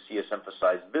 they'd like to see us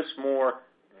emphasize this more,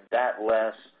 that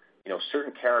less,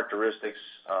 certain characteristics,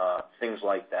 things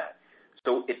like that.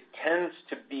 So it tends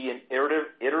to be an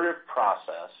iterative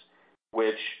process,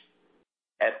 which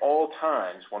at all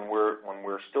times when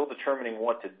we're still determining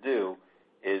what to do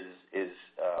is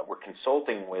we're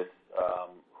consulting with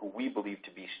who we believe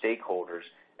to be stakeholders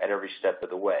at every step of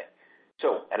the way.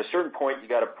 So at a certain point, you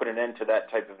got to put an end to that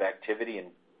type of activity and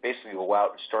basically go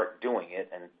out and start doing it,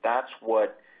 and that's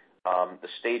what the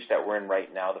stage that we're in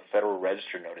right now, the Federal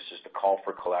Register notice, is the call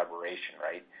for collaboration,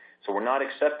 right? So we're not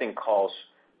accepting calls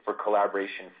for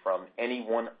collaboration from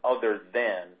anyone other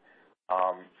than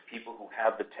people who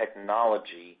have the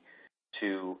technology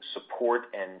to support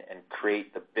and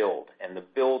create the build. And the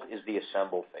build is the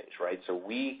assemble phase, right? So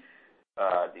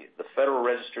the Federal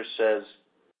Register says,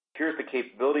 here's the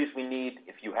capabilities we need.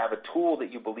 If you have a tool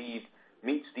that you believe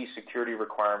meets these security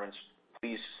requirements,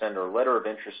 please send a letter of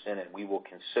interest in, and we will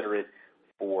consider it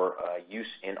for use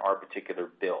in our particular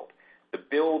build. The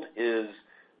build is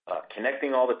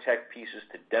connecting all the tech pieces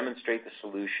to demonstrate the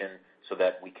solution so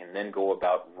that we can then go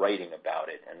about writing about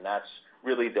it. And that's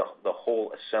really the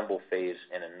whole assemble phase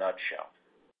in a nutshell.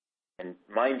 And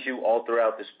mind you, all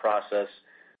throughout this process,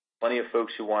 plenty of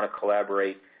folks who want to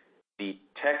collaborate. The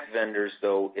tech vendors,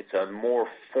 though, it's a more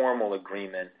formal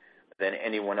agreement than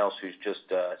anyone else who's just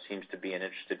seems to be an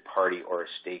interested party or a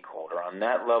stakeholder. On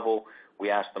that level, we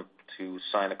ask them to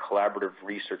sign a collaborative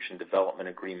research and development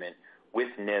agreement with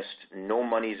NIST. No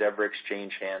money's ever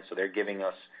exchanged hands, so they're giving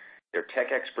us their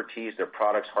tech expertise, their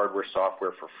products, hardware,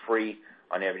 software for free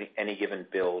on any given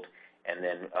build, and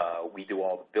then we do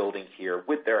all the building here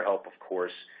with their help, of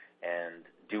course, and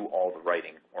do all the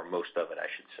writing, or most of it, I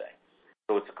should say.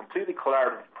 So it's a completely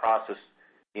collaborative process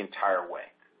the entire way.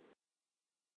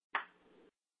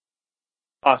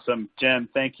 Awesome, Jim.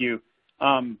 Thank you.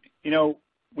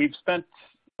 We've spent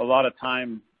a lot of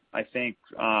time, I think,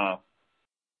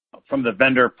 from the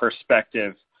vendor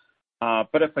perspective,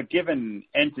 but if a given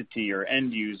entity or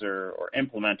end user or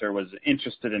implementer was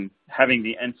interested in having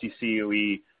the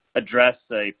NCCoE address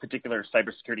a particular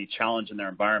cybersecurity challenge in their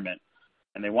environment,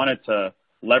 and they wanted to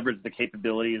leverage the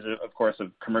capabilities, of course,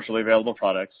 of commercially available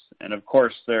products, and of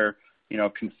course they're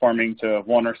conforming to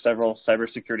one or several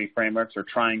cybersecurity frameworks or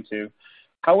trying to,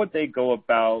 how would they go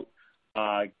about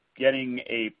getting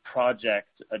a project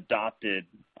adopted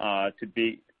to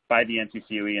be by the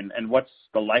NCCoE, and what's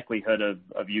the likelihood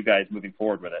of you guys moving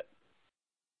forward with it?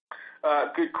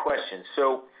 Good question.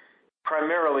 So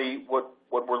primarily what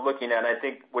we're looking at, I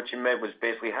think what you meant was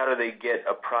basically how do they get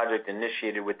a project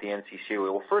initiated with the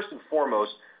NCCoE? Well, first and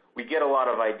foremost, we get a lot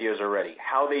of ideas already.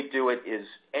 How they do it is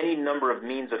any number of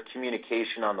means of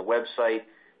communication on the website,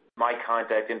 my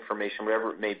contact information,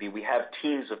 whatever it may be. We have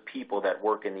teams of people that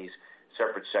work in these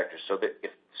separate sectors so that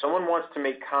if someone wants to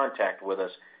make contact with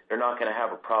us, they're not going to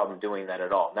have a problem doing that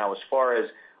at all. Now, as far as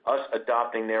us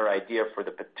adopting their idea for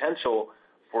the potential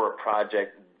for a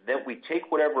project, then we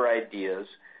take whatever ideas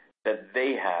that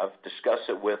they have, discuss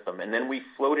it with them, and then we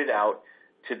float it out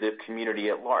to the community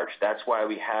at large. That's why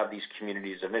we have these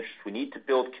communities of interest. We need to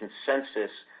build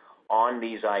consensus on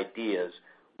these ideas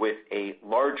with a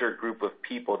larger group of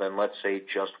people than, let's say,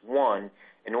 just one,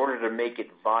 in order to make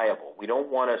it viable. We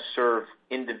don't want to serve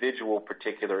individual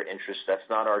particular interests. That's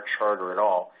not our charter at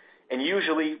all. And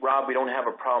usually, Rob, we don't have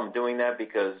a problem doing that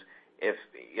because if,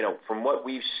 from what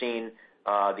we've seen,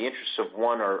 the interests of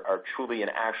one are truly and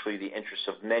actually the interests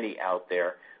of many out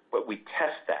there. But we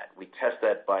test that. We test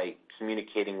that by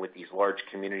communicating with these large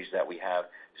communities that we have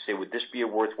to say, would this be a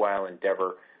worthwhile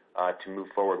endeavor to move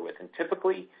forward with? And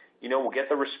typically, we'll get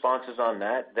the responses on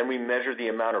that. Then we measure the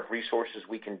amount of resources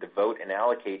we can devote and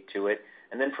allocate to it.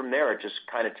 And then from there, it just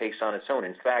kind of takes on its own.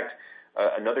 In fact,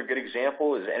 another good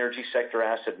example is energy sector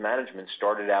asset management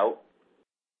started out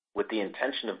with the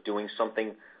intention of doing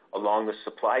something along the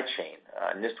supply chain.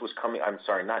 NIST was coming, I'm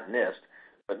sorry, not NIST,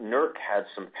 but NERC had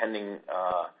some pending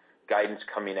guidance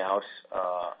coming out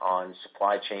on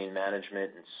supply chain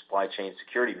management and supply chain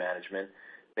security management,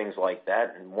 things like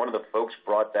that. And one of the folks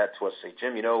brought that to us, say,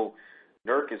 Jim,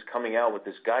 NERC is coming out with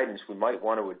this guidance. We might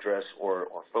want to address or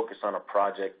focus on a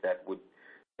project that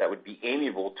would be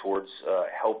amiable towards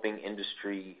helping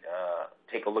industry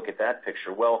take a look at that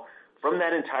picture. Well, from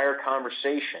that entire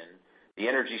conversation, the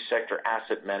energy sector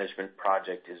asset management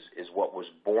project is what was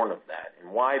born of that.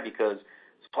 And why? Because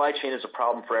supply chain is a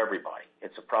problem for everybody.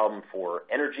 It's a problem for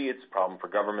energy. It's a problem for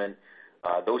government.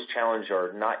 Those challenges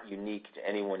are not unique to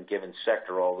any one given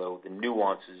sector, although the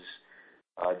nuances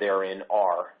therein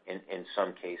are in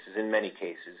some cases, in many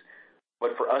cases.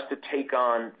 But for us to take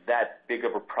on that big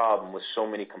of a problem with so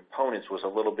many components was a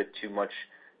little bit too much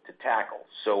to tackle.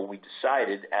 So we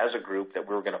decided as a group that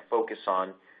we were going to focus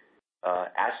on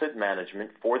asset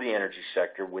management for the energy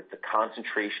sector with the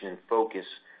concentration and focus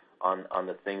on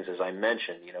the things, as I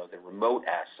mentioned, the remote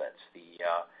assets, the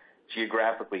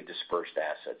geographically dispersed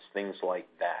assets, things like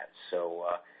that. So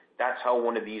that's how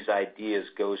one of these ideas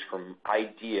goes from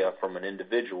idea from an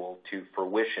individual to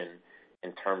fruition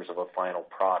in terms of a final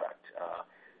product.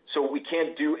 So we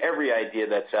can't do every idea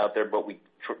that's out there, but we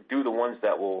do the ones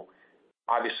that will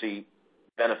obviously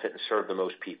benefit and serve the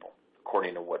most people,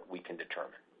 according to what we can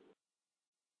determine.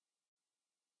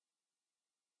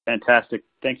 Fantastic.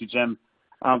 Thank you, Jim.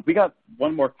 We got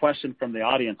one more question from the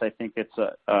audience. I think it's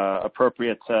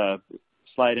appropriate to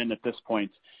slide in at this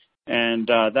point, and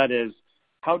that is,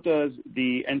 how does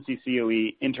the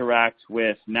NCCoE interact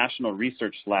with national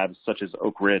research labs such as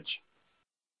Oak Ridge?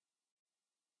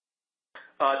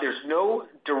 There's no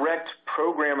direct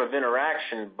program of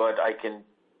interaction, but I can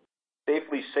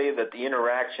safely say that the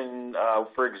interaction,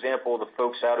 for example, the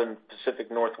folks out in the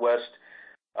Pacific Northwest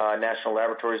National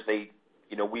Laboratories,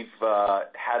 we've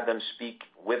had them speak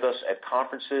with us at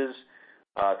conferences,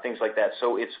 things like that.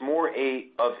 So it's more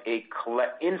of an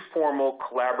informal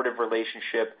collaborative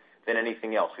relationship than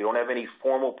anything else. We don't have any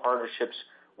formal partnerships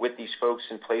with these folks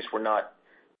in place.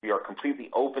 We are completely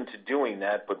open to doing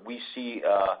that, but we see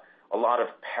a lot of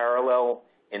parallel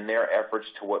in their efforts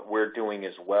to what we're doing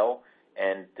as well.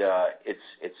 And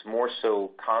it's more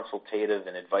so consultative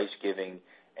and advice-giving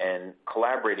and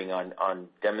collaborating on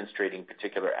demonstrating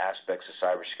particular aspects of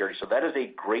cybersecurity. So that is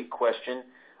a great question.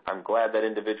 I'm glad that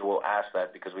individual asked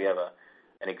that because we have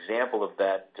an example of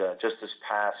that. Just this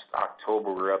past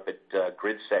October, we were up at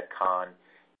GridSecCon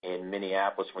in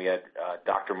Minneapolis. We had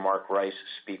Dr. Mark Rice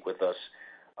speak with us,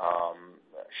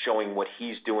 showing what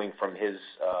he's doing from his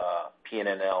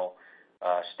PNNL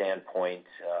standpoint,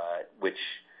 which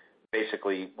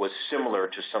basically was similar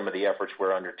to some of the efforts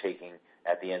we're undertaking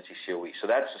at the NCCoE. So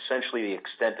that's essentially the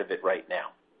extent of it right now.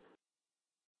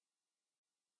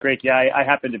 Great. Yeah, I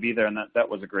happened to be there, and that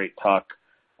was a great talk.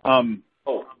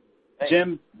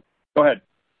 Jim, go ahead.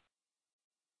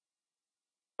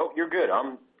 Oh, you're good.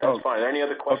 That's fine. Are there any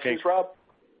other questions, okay. Rob?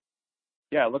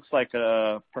 Yeah, it looks like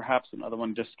perhaps another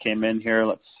one just came in here.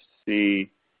 Let's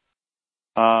see.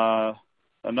 A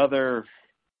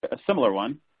similar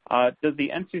one. Does the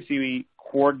NCCoE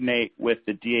coordinate with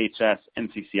the DHS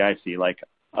NCCIC? Like,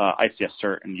 ICS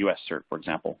Cert and US Cert, for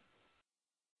example?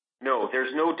 No,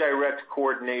 there's no direct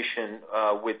coordination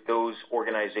with those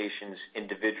organizations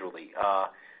individually,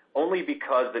 only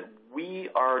because that we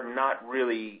are not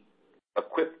really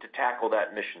equipped to tackle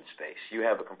that mission space. You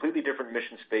have a completely different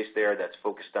mission space there that's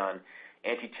focused on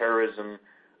anti-terrorism.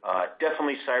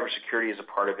 Definitely cybersecurity is a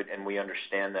part of it, and we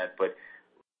understand that, but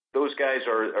those guys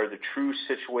are the true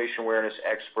situation awareness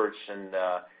experts, and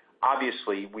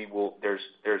obviously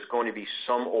there's going to be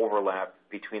some overlap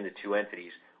between the two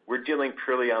entities. We're dealing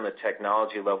purely on the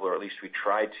technology level, or at least we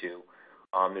try to.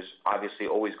 There's obviously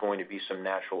always going to be some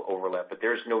natural overlap, but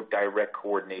there's no direct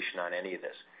coordination on any of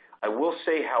this. I will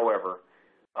say, however,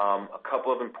 a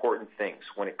couple of important things.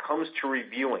 When it comes to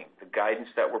reviewing the guidance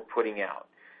that we're putting out,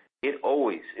 it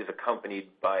always is accompanied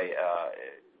by,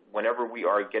 whenever we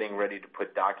are getting ready to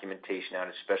put documentation out,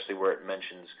 especially where it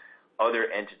mentions other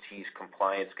entities'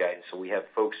 compliance guidance. So we have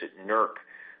folks at NERC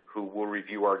who will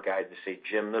review our guide and say,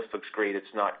 Jim, this looks great.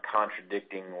 It's not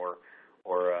contradicting or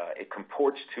it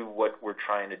comports to what we're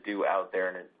trying to do out there,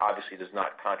 and it obviously does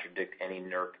not contradict any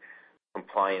NERC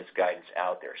compliance guidance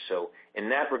out there. So in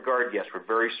that regard, yes, we're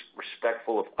very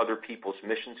respectful of other people's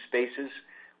mission spaces.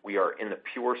 We are in the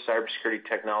pure cybersecurity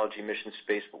technology mission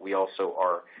space, but we also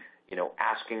are,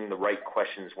 asking the right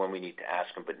questions when we need to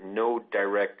ask them, but no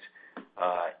direct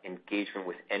engagement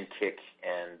with NCCoE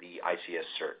and the ICS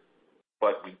Cert.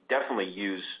 But we definitely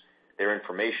use their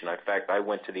information. In fact, I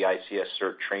went to the ICS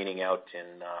Cert training out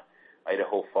in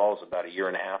Idaho Falls about 1.5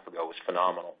 years ago. It was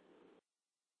phenomenal.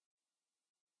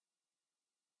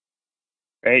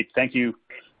 Great, thank you.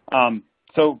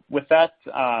 So with that,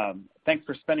 thanks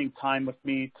for spending time with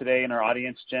me today in our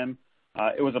audience, Jim.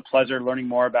 It was a pleasure learning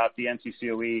more about the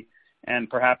NCCoE and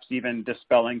perhaps even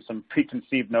dispelling some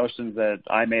preconceived notions that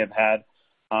I may have had.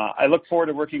 I look forward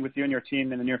to working with you and your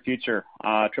team in the near future.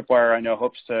 Tripwire, I know,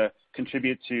 hopes to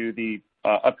contribute to the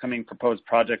upcoming proposed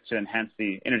project to enhance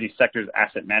the energy sector's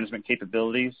asset management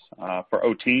capabilities for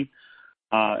OT.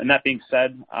 And that being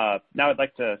said, now I'd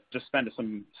like to just spend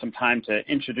some time to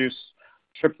introduce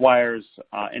Tripwire's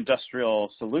Industrial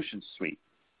Solutions Suite.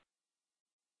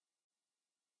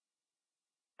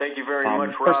 Thank you very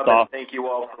much, Rob, and thank you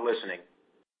all for listening.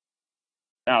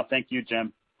 No, thank you,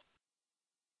 Jim.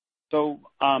 So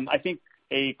I think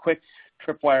a quick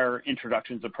Tripwire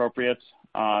introduction is appropriate.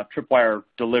 Tripwire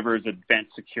delivers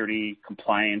advanced security,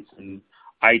 compliance, and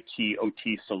IT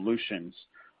OT solutions.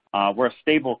 We're a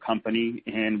stable company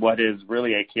in what is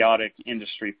really a chaotic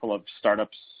industry full of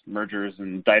startups, mergers,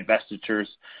 and divestitures,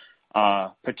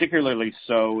 particularly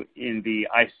so in the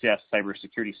ICS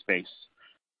cybersecurity space.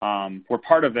 We're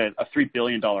part of a $3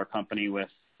 billion company with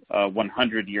a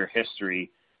 100-year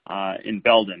history in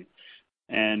Belden.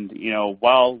 And,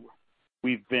 while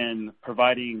we've been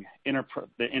providing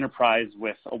the enterprise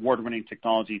with award-winning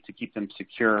technology to keep them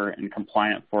secure and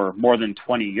compliant for more than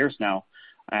 20 years now,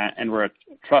 and we're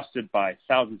trusted by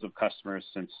thousands of customers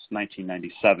since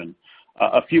 1997.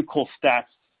 A few cool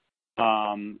stats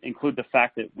include the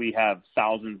fact that we have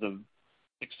thousands of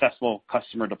successful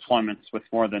customer deployments with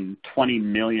more than 20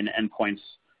 million endpoints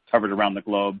covered around the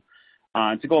globe.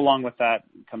 And to go along with that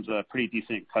comes a pretty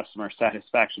decent customer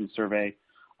satisfaction survey,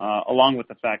 along with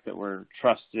the fact that we're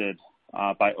trusted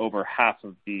by over half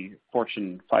of the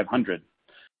Fortune 500.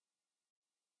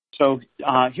 So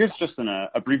here's just an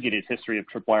abbreviated history of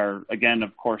Tripwire. Again,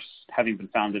 of course, having been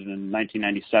founded in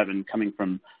 1997, coming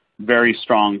from very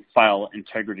strong file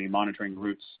integrity monitoring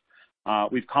roots.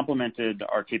 We've complemented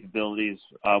our capabilities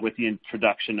with the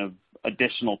introduction of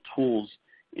additional tools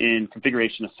in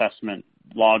configuration assessment,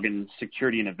 log and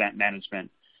security and event management,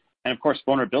 and of course,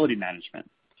 vulnerability management.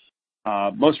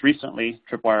 Most recently,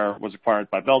 Tripwire was acquired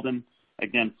by Belden,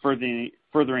 again,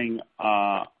 furthering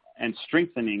and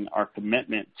strengthening our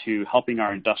commitment to helping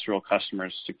our industrial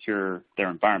customers secure their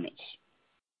environments.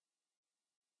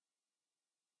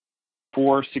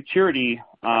 For security,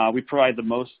 we provide the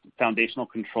most foundational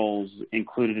controls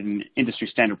included in industry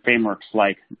standard frameworks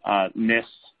like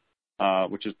NIST,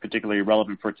 which is particularly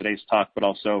relevant for today's talk, but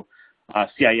also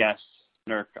CIS,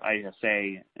 NERC,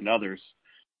 ISA, and others.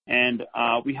 And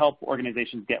we help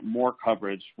organizations get more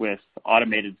coverage with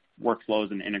automated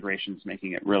workflows and integrations,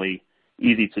 making it really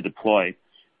easy to deploy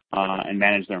and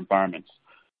manage their environments.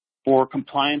 For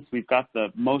compliance, we've got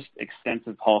the most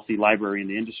extensive policy library in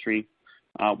the industry,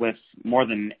 with more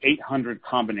than 800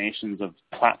 combinations of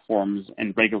platforms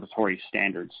and regulatory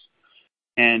standards.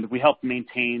 And we help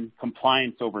maintain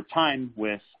compliance over time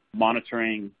with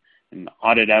monitoring and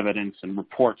audit evidence and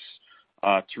reports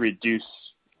to reduce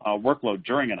workload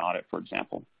during an audit, for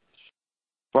example.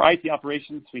 For IT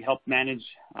operations, we help manage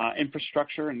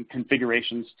infrastructure and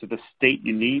configurations to the state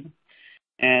you need.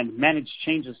 and manage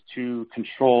changes to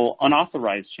control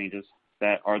unauthorized changes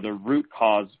that are the root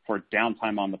cause for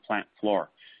downtime on the plant floor.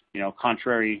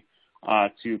 Contrary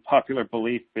to popular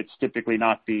belief, it's typically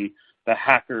not the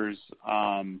hackers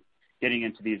getting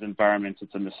into these environments.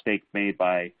 It's a mistake made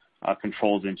by a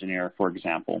controls engineer, for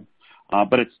example.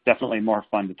 But it's definitely more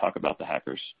fun to talk about the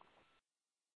hackers.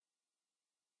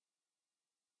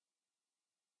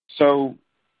 So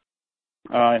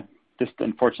this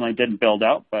unfortunately didn't build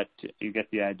out, but you get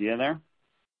the idea there.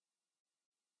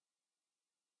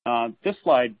 This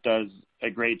slide does a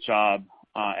great job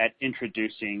at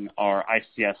introducing our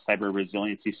ICS cyber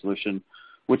resiliency solution,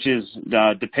 which is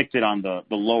depicted on the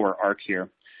lower arc here.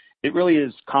 It really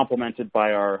is complemented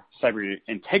by our cyber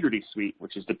integrity suite,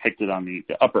 which is depicted on the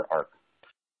upper arc.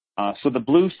 So the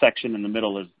blue section in the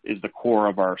middle is the core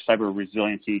of our cyber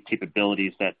resiliency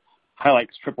capabilities that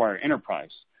highlights Tripwire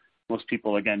Enterprise. Most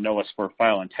people, again, know us for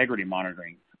file integrity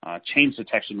monitoring. Change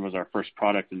detection was our first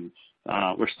product, and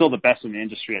we're still the best in the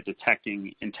industry at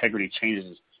detecting integrity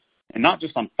changes, and not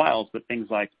just on files, but things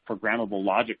like programmable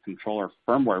logic controller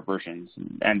firmware versions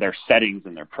and their settings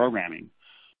and their programming.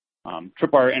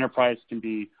 Tripwire Enterprise can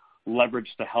be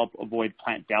leveraged to help avoid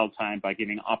plant downtime by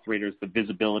giving operators the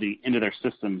visibility into their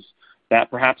systems that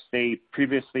perhaps they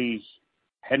previously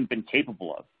hadn't been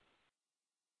capable of.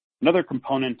 Another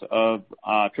component of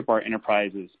Tripwire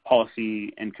Enterprise is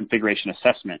policy and configuration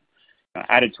assessment,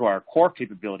 added to our core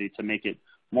capability to make it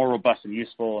more robust and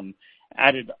useful, and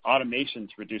added automation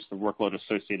to reduce the workload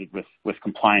associated with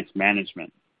compliance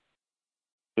management.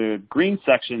 The green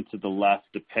section to the left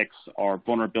depicts our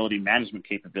vulnerability management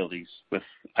capabilities with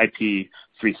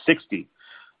IP360.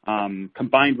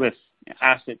 Combined with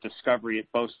asset discovery, it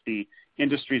boasts the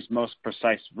industry's most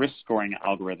precise risk scoring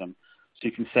algorithm, so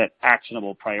you can set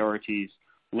actionable priorities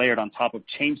layered on top of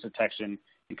change detection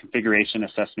and configuration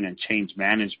assessment and change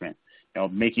management,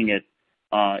 making it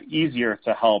easier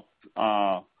to help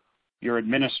your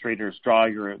administrators draw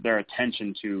their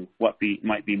attention to what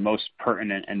might be most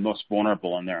pertinent and most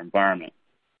vulnerable in their environment.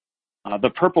 The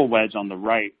purple wedge on the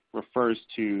right refers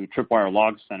to Tripwire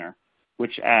Log Center,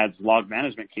 which adds log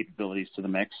management capabilities to the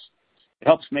mix. It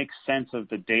helps make sense of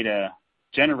the data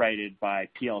generated by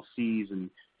PLCs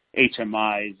and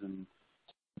HMIs and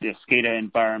the SCADA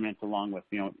environment, along with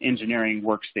engineering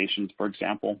workstations, for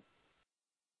example.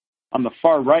 On the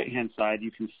far right-hand side,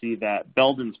 you can see that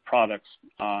Belden's products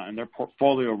and their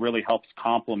portfolio really helps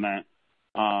complement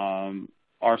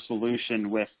our solution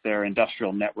with their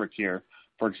industrial network here.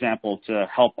 For example, to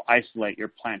help isolate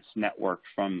your plant's network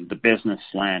from the business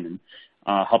LAN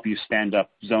and help you stand up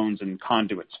zones and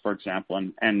conduits, for example,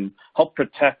 and help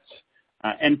protect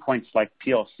endpoints like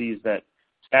PLCs that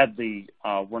sadly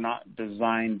were not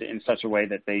designed in such a way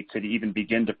that they could even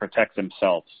begin to protect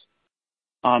themselves.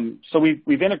 So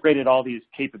we've integrated all these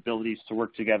capabilities to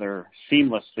work together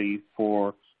seamlessly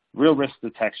for real risk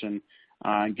detection,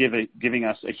 giving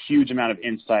us a huge amount of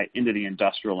insight into the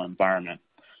industrial environment.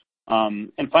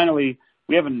 And finally,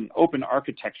 we have an open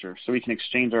architecture, so we can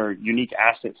exchange our unique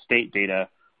asset state data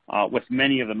with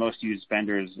many of the most used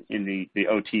vendors in the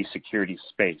OT security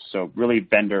space, so really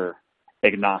vendor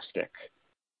agnostic.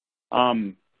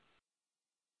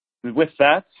 With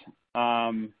that,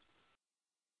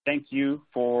 thank you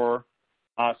for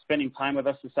spending time with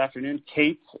us this afternoon.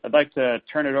 Kate, I'd like to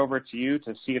turn it over to you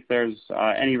to see if there's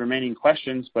any remaining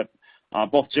questions, but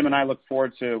both Jim and I look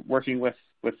forward to working with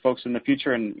folks in the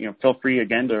future, and feel free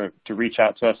again to reach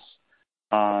out to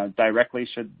us directly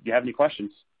should you have any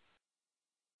questions.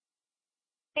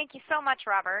 Thank you so much,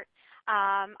 Robert.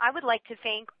 I would like to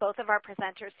thank both of our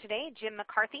presenters today, Jim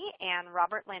McCarthy and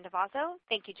Robert Landavazo.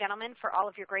 Thank you, gentlemen, for all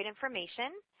of your great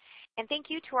information. And thank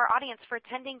you to our audience for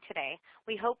attending today.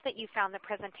 We hope that you found the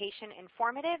presentation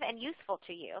informative and useful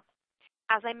to you.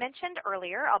 As I mentioned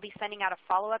earlier, I'll be sending out a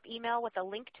follow-up email with a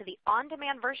link to the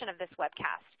on-demand version of this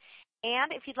webcast.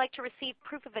 And if you'd like to receive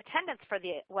proof of attendance for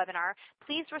the webinar,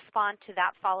 please respond to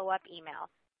that follow-up email.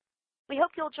 We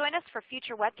hope you'll join us for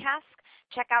future webcasts.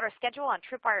 Check out our schedule on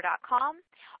tripwire.com.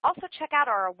 Also check out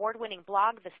our award-winning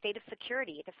blog, The State of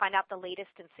Security, to find out the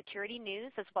latest in security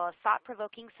news as well as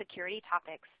thought-provoking security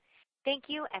topics. Thank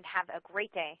you and have a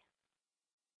great day.